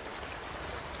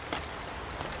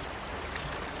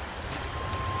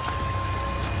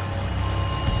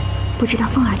不知道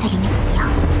凤儿在里面怎么样？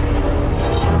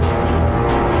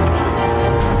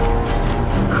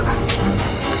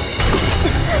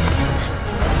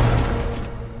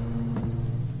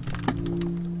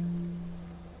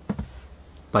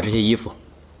把这些衣服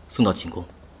送到寝宫。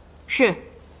是。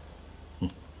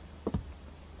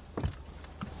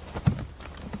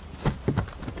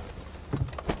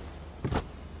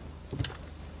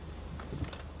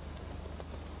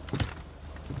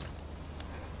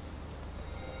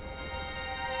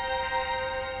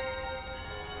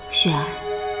雪儿，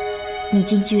你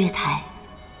进祭月台，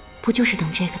不就是等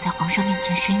这个在皇上面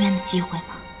前申冤的机会吗？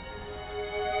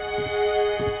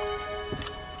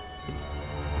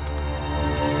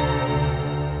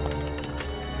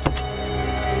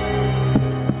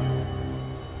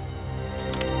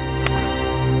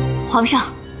皇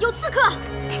上，有刺客！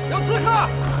有刺客！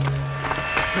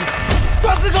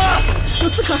抓刺客！有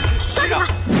刺客！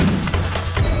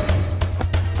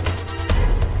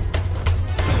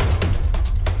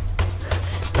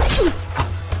抓住他！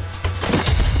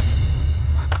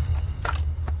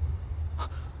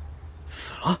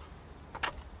死了！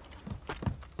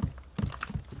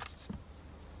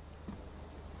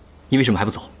你为什么还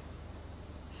不走？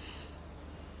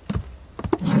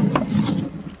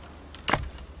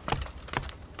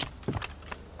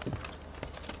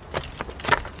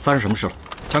发生什么事了？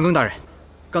长庚大人，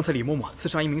刚才李嬷嬷刺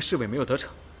杀一名侍卫没有得逞，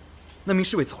那名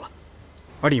侍卫走了，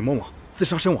而李嬷嬷自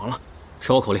杀身亡了。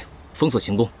传我口令，封锁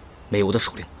行宫，没有我的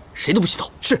手令，谁都不许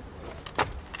走。是。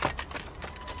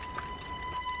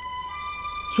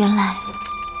原来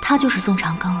他就是宋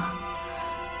长庚啊，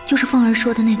就是凤儿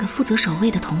说的那个负责守卫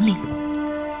的统领。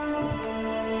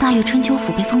大岳春秋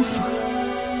府被封锁了，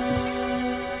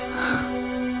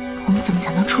我们怎么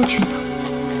才能出去呢？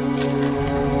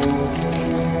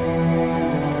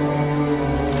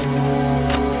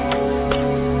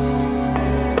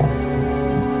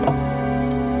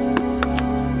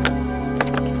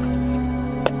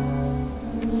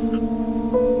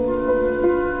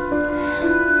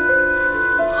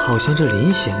好像这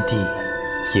林贤弟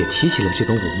也提起了这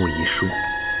本武穆遗书，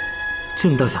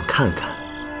朕倒想看看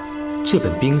这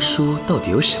本兵书到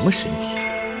底有什么神奇，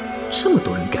这么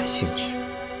多人感兴趣。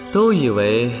都以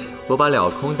为我把了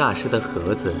空大师的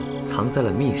盒子藏在了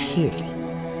密室里，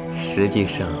实际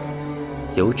上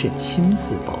由朕亲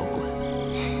自保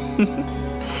管。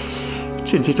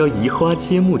朕这招移花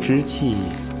接木之计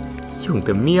用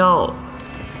得妙。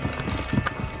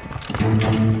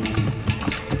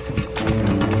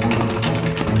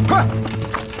快！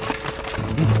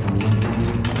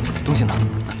东西呢？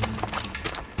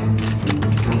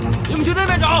你们去那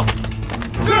边找。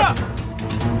是。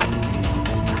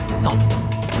走。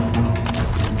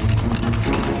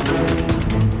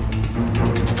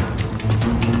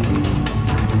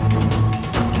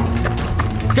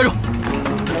站住！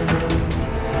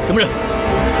什么人？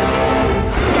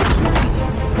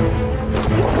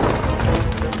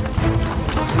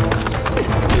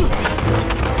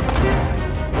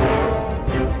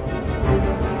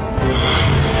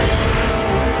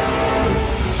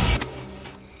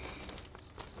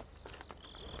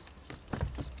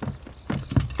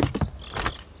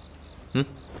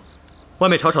外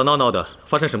面吵吵闹闹的，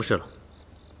发生什么事了？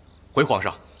回皇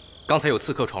上，刚才有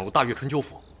刺客闯入大岳春秋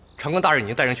府，长庚大人已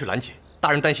经带人去拦截，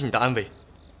大人担心你的安危，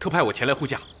特派我前来护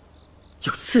驾。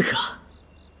有刺客？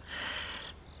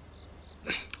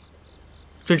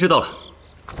朕知道了，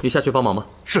你下去帮忙吧。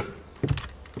是。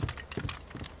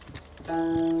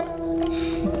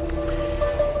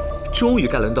终于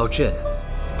该轮到朕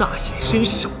大显身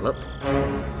手了。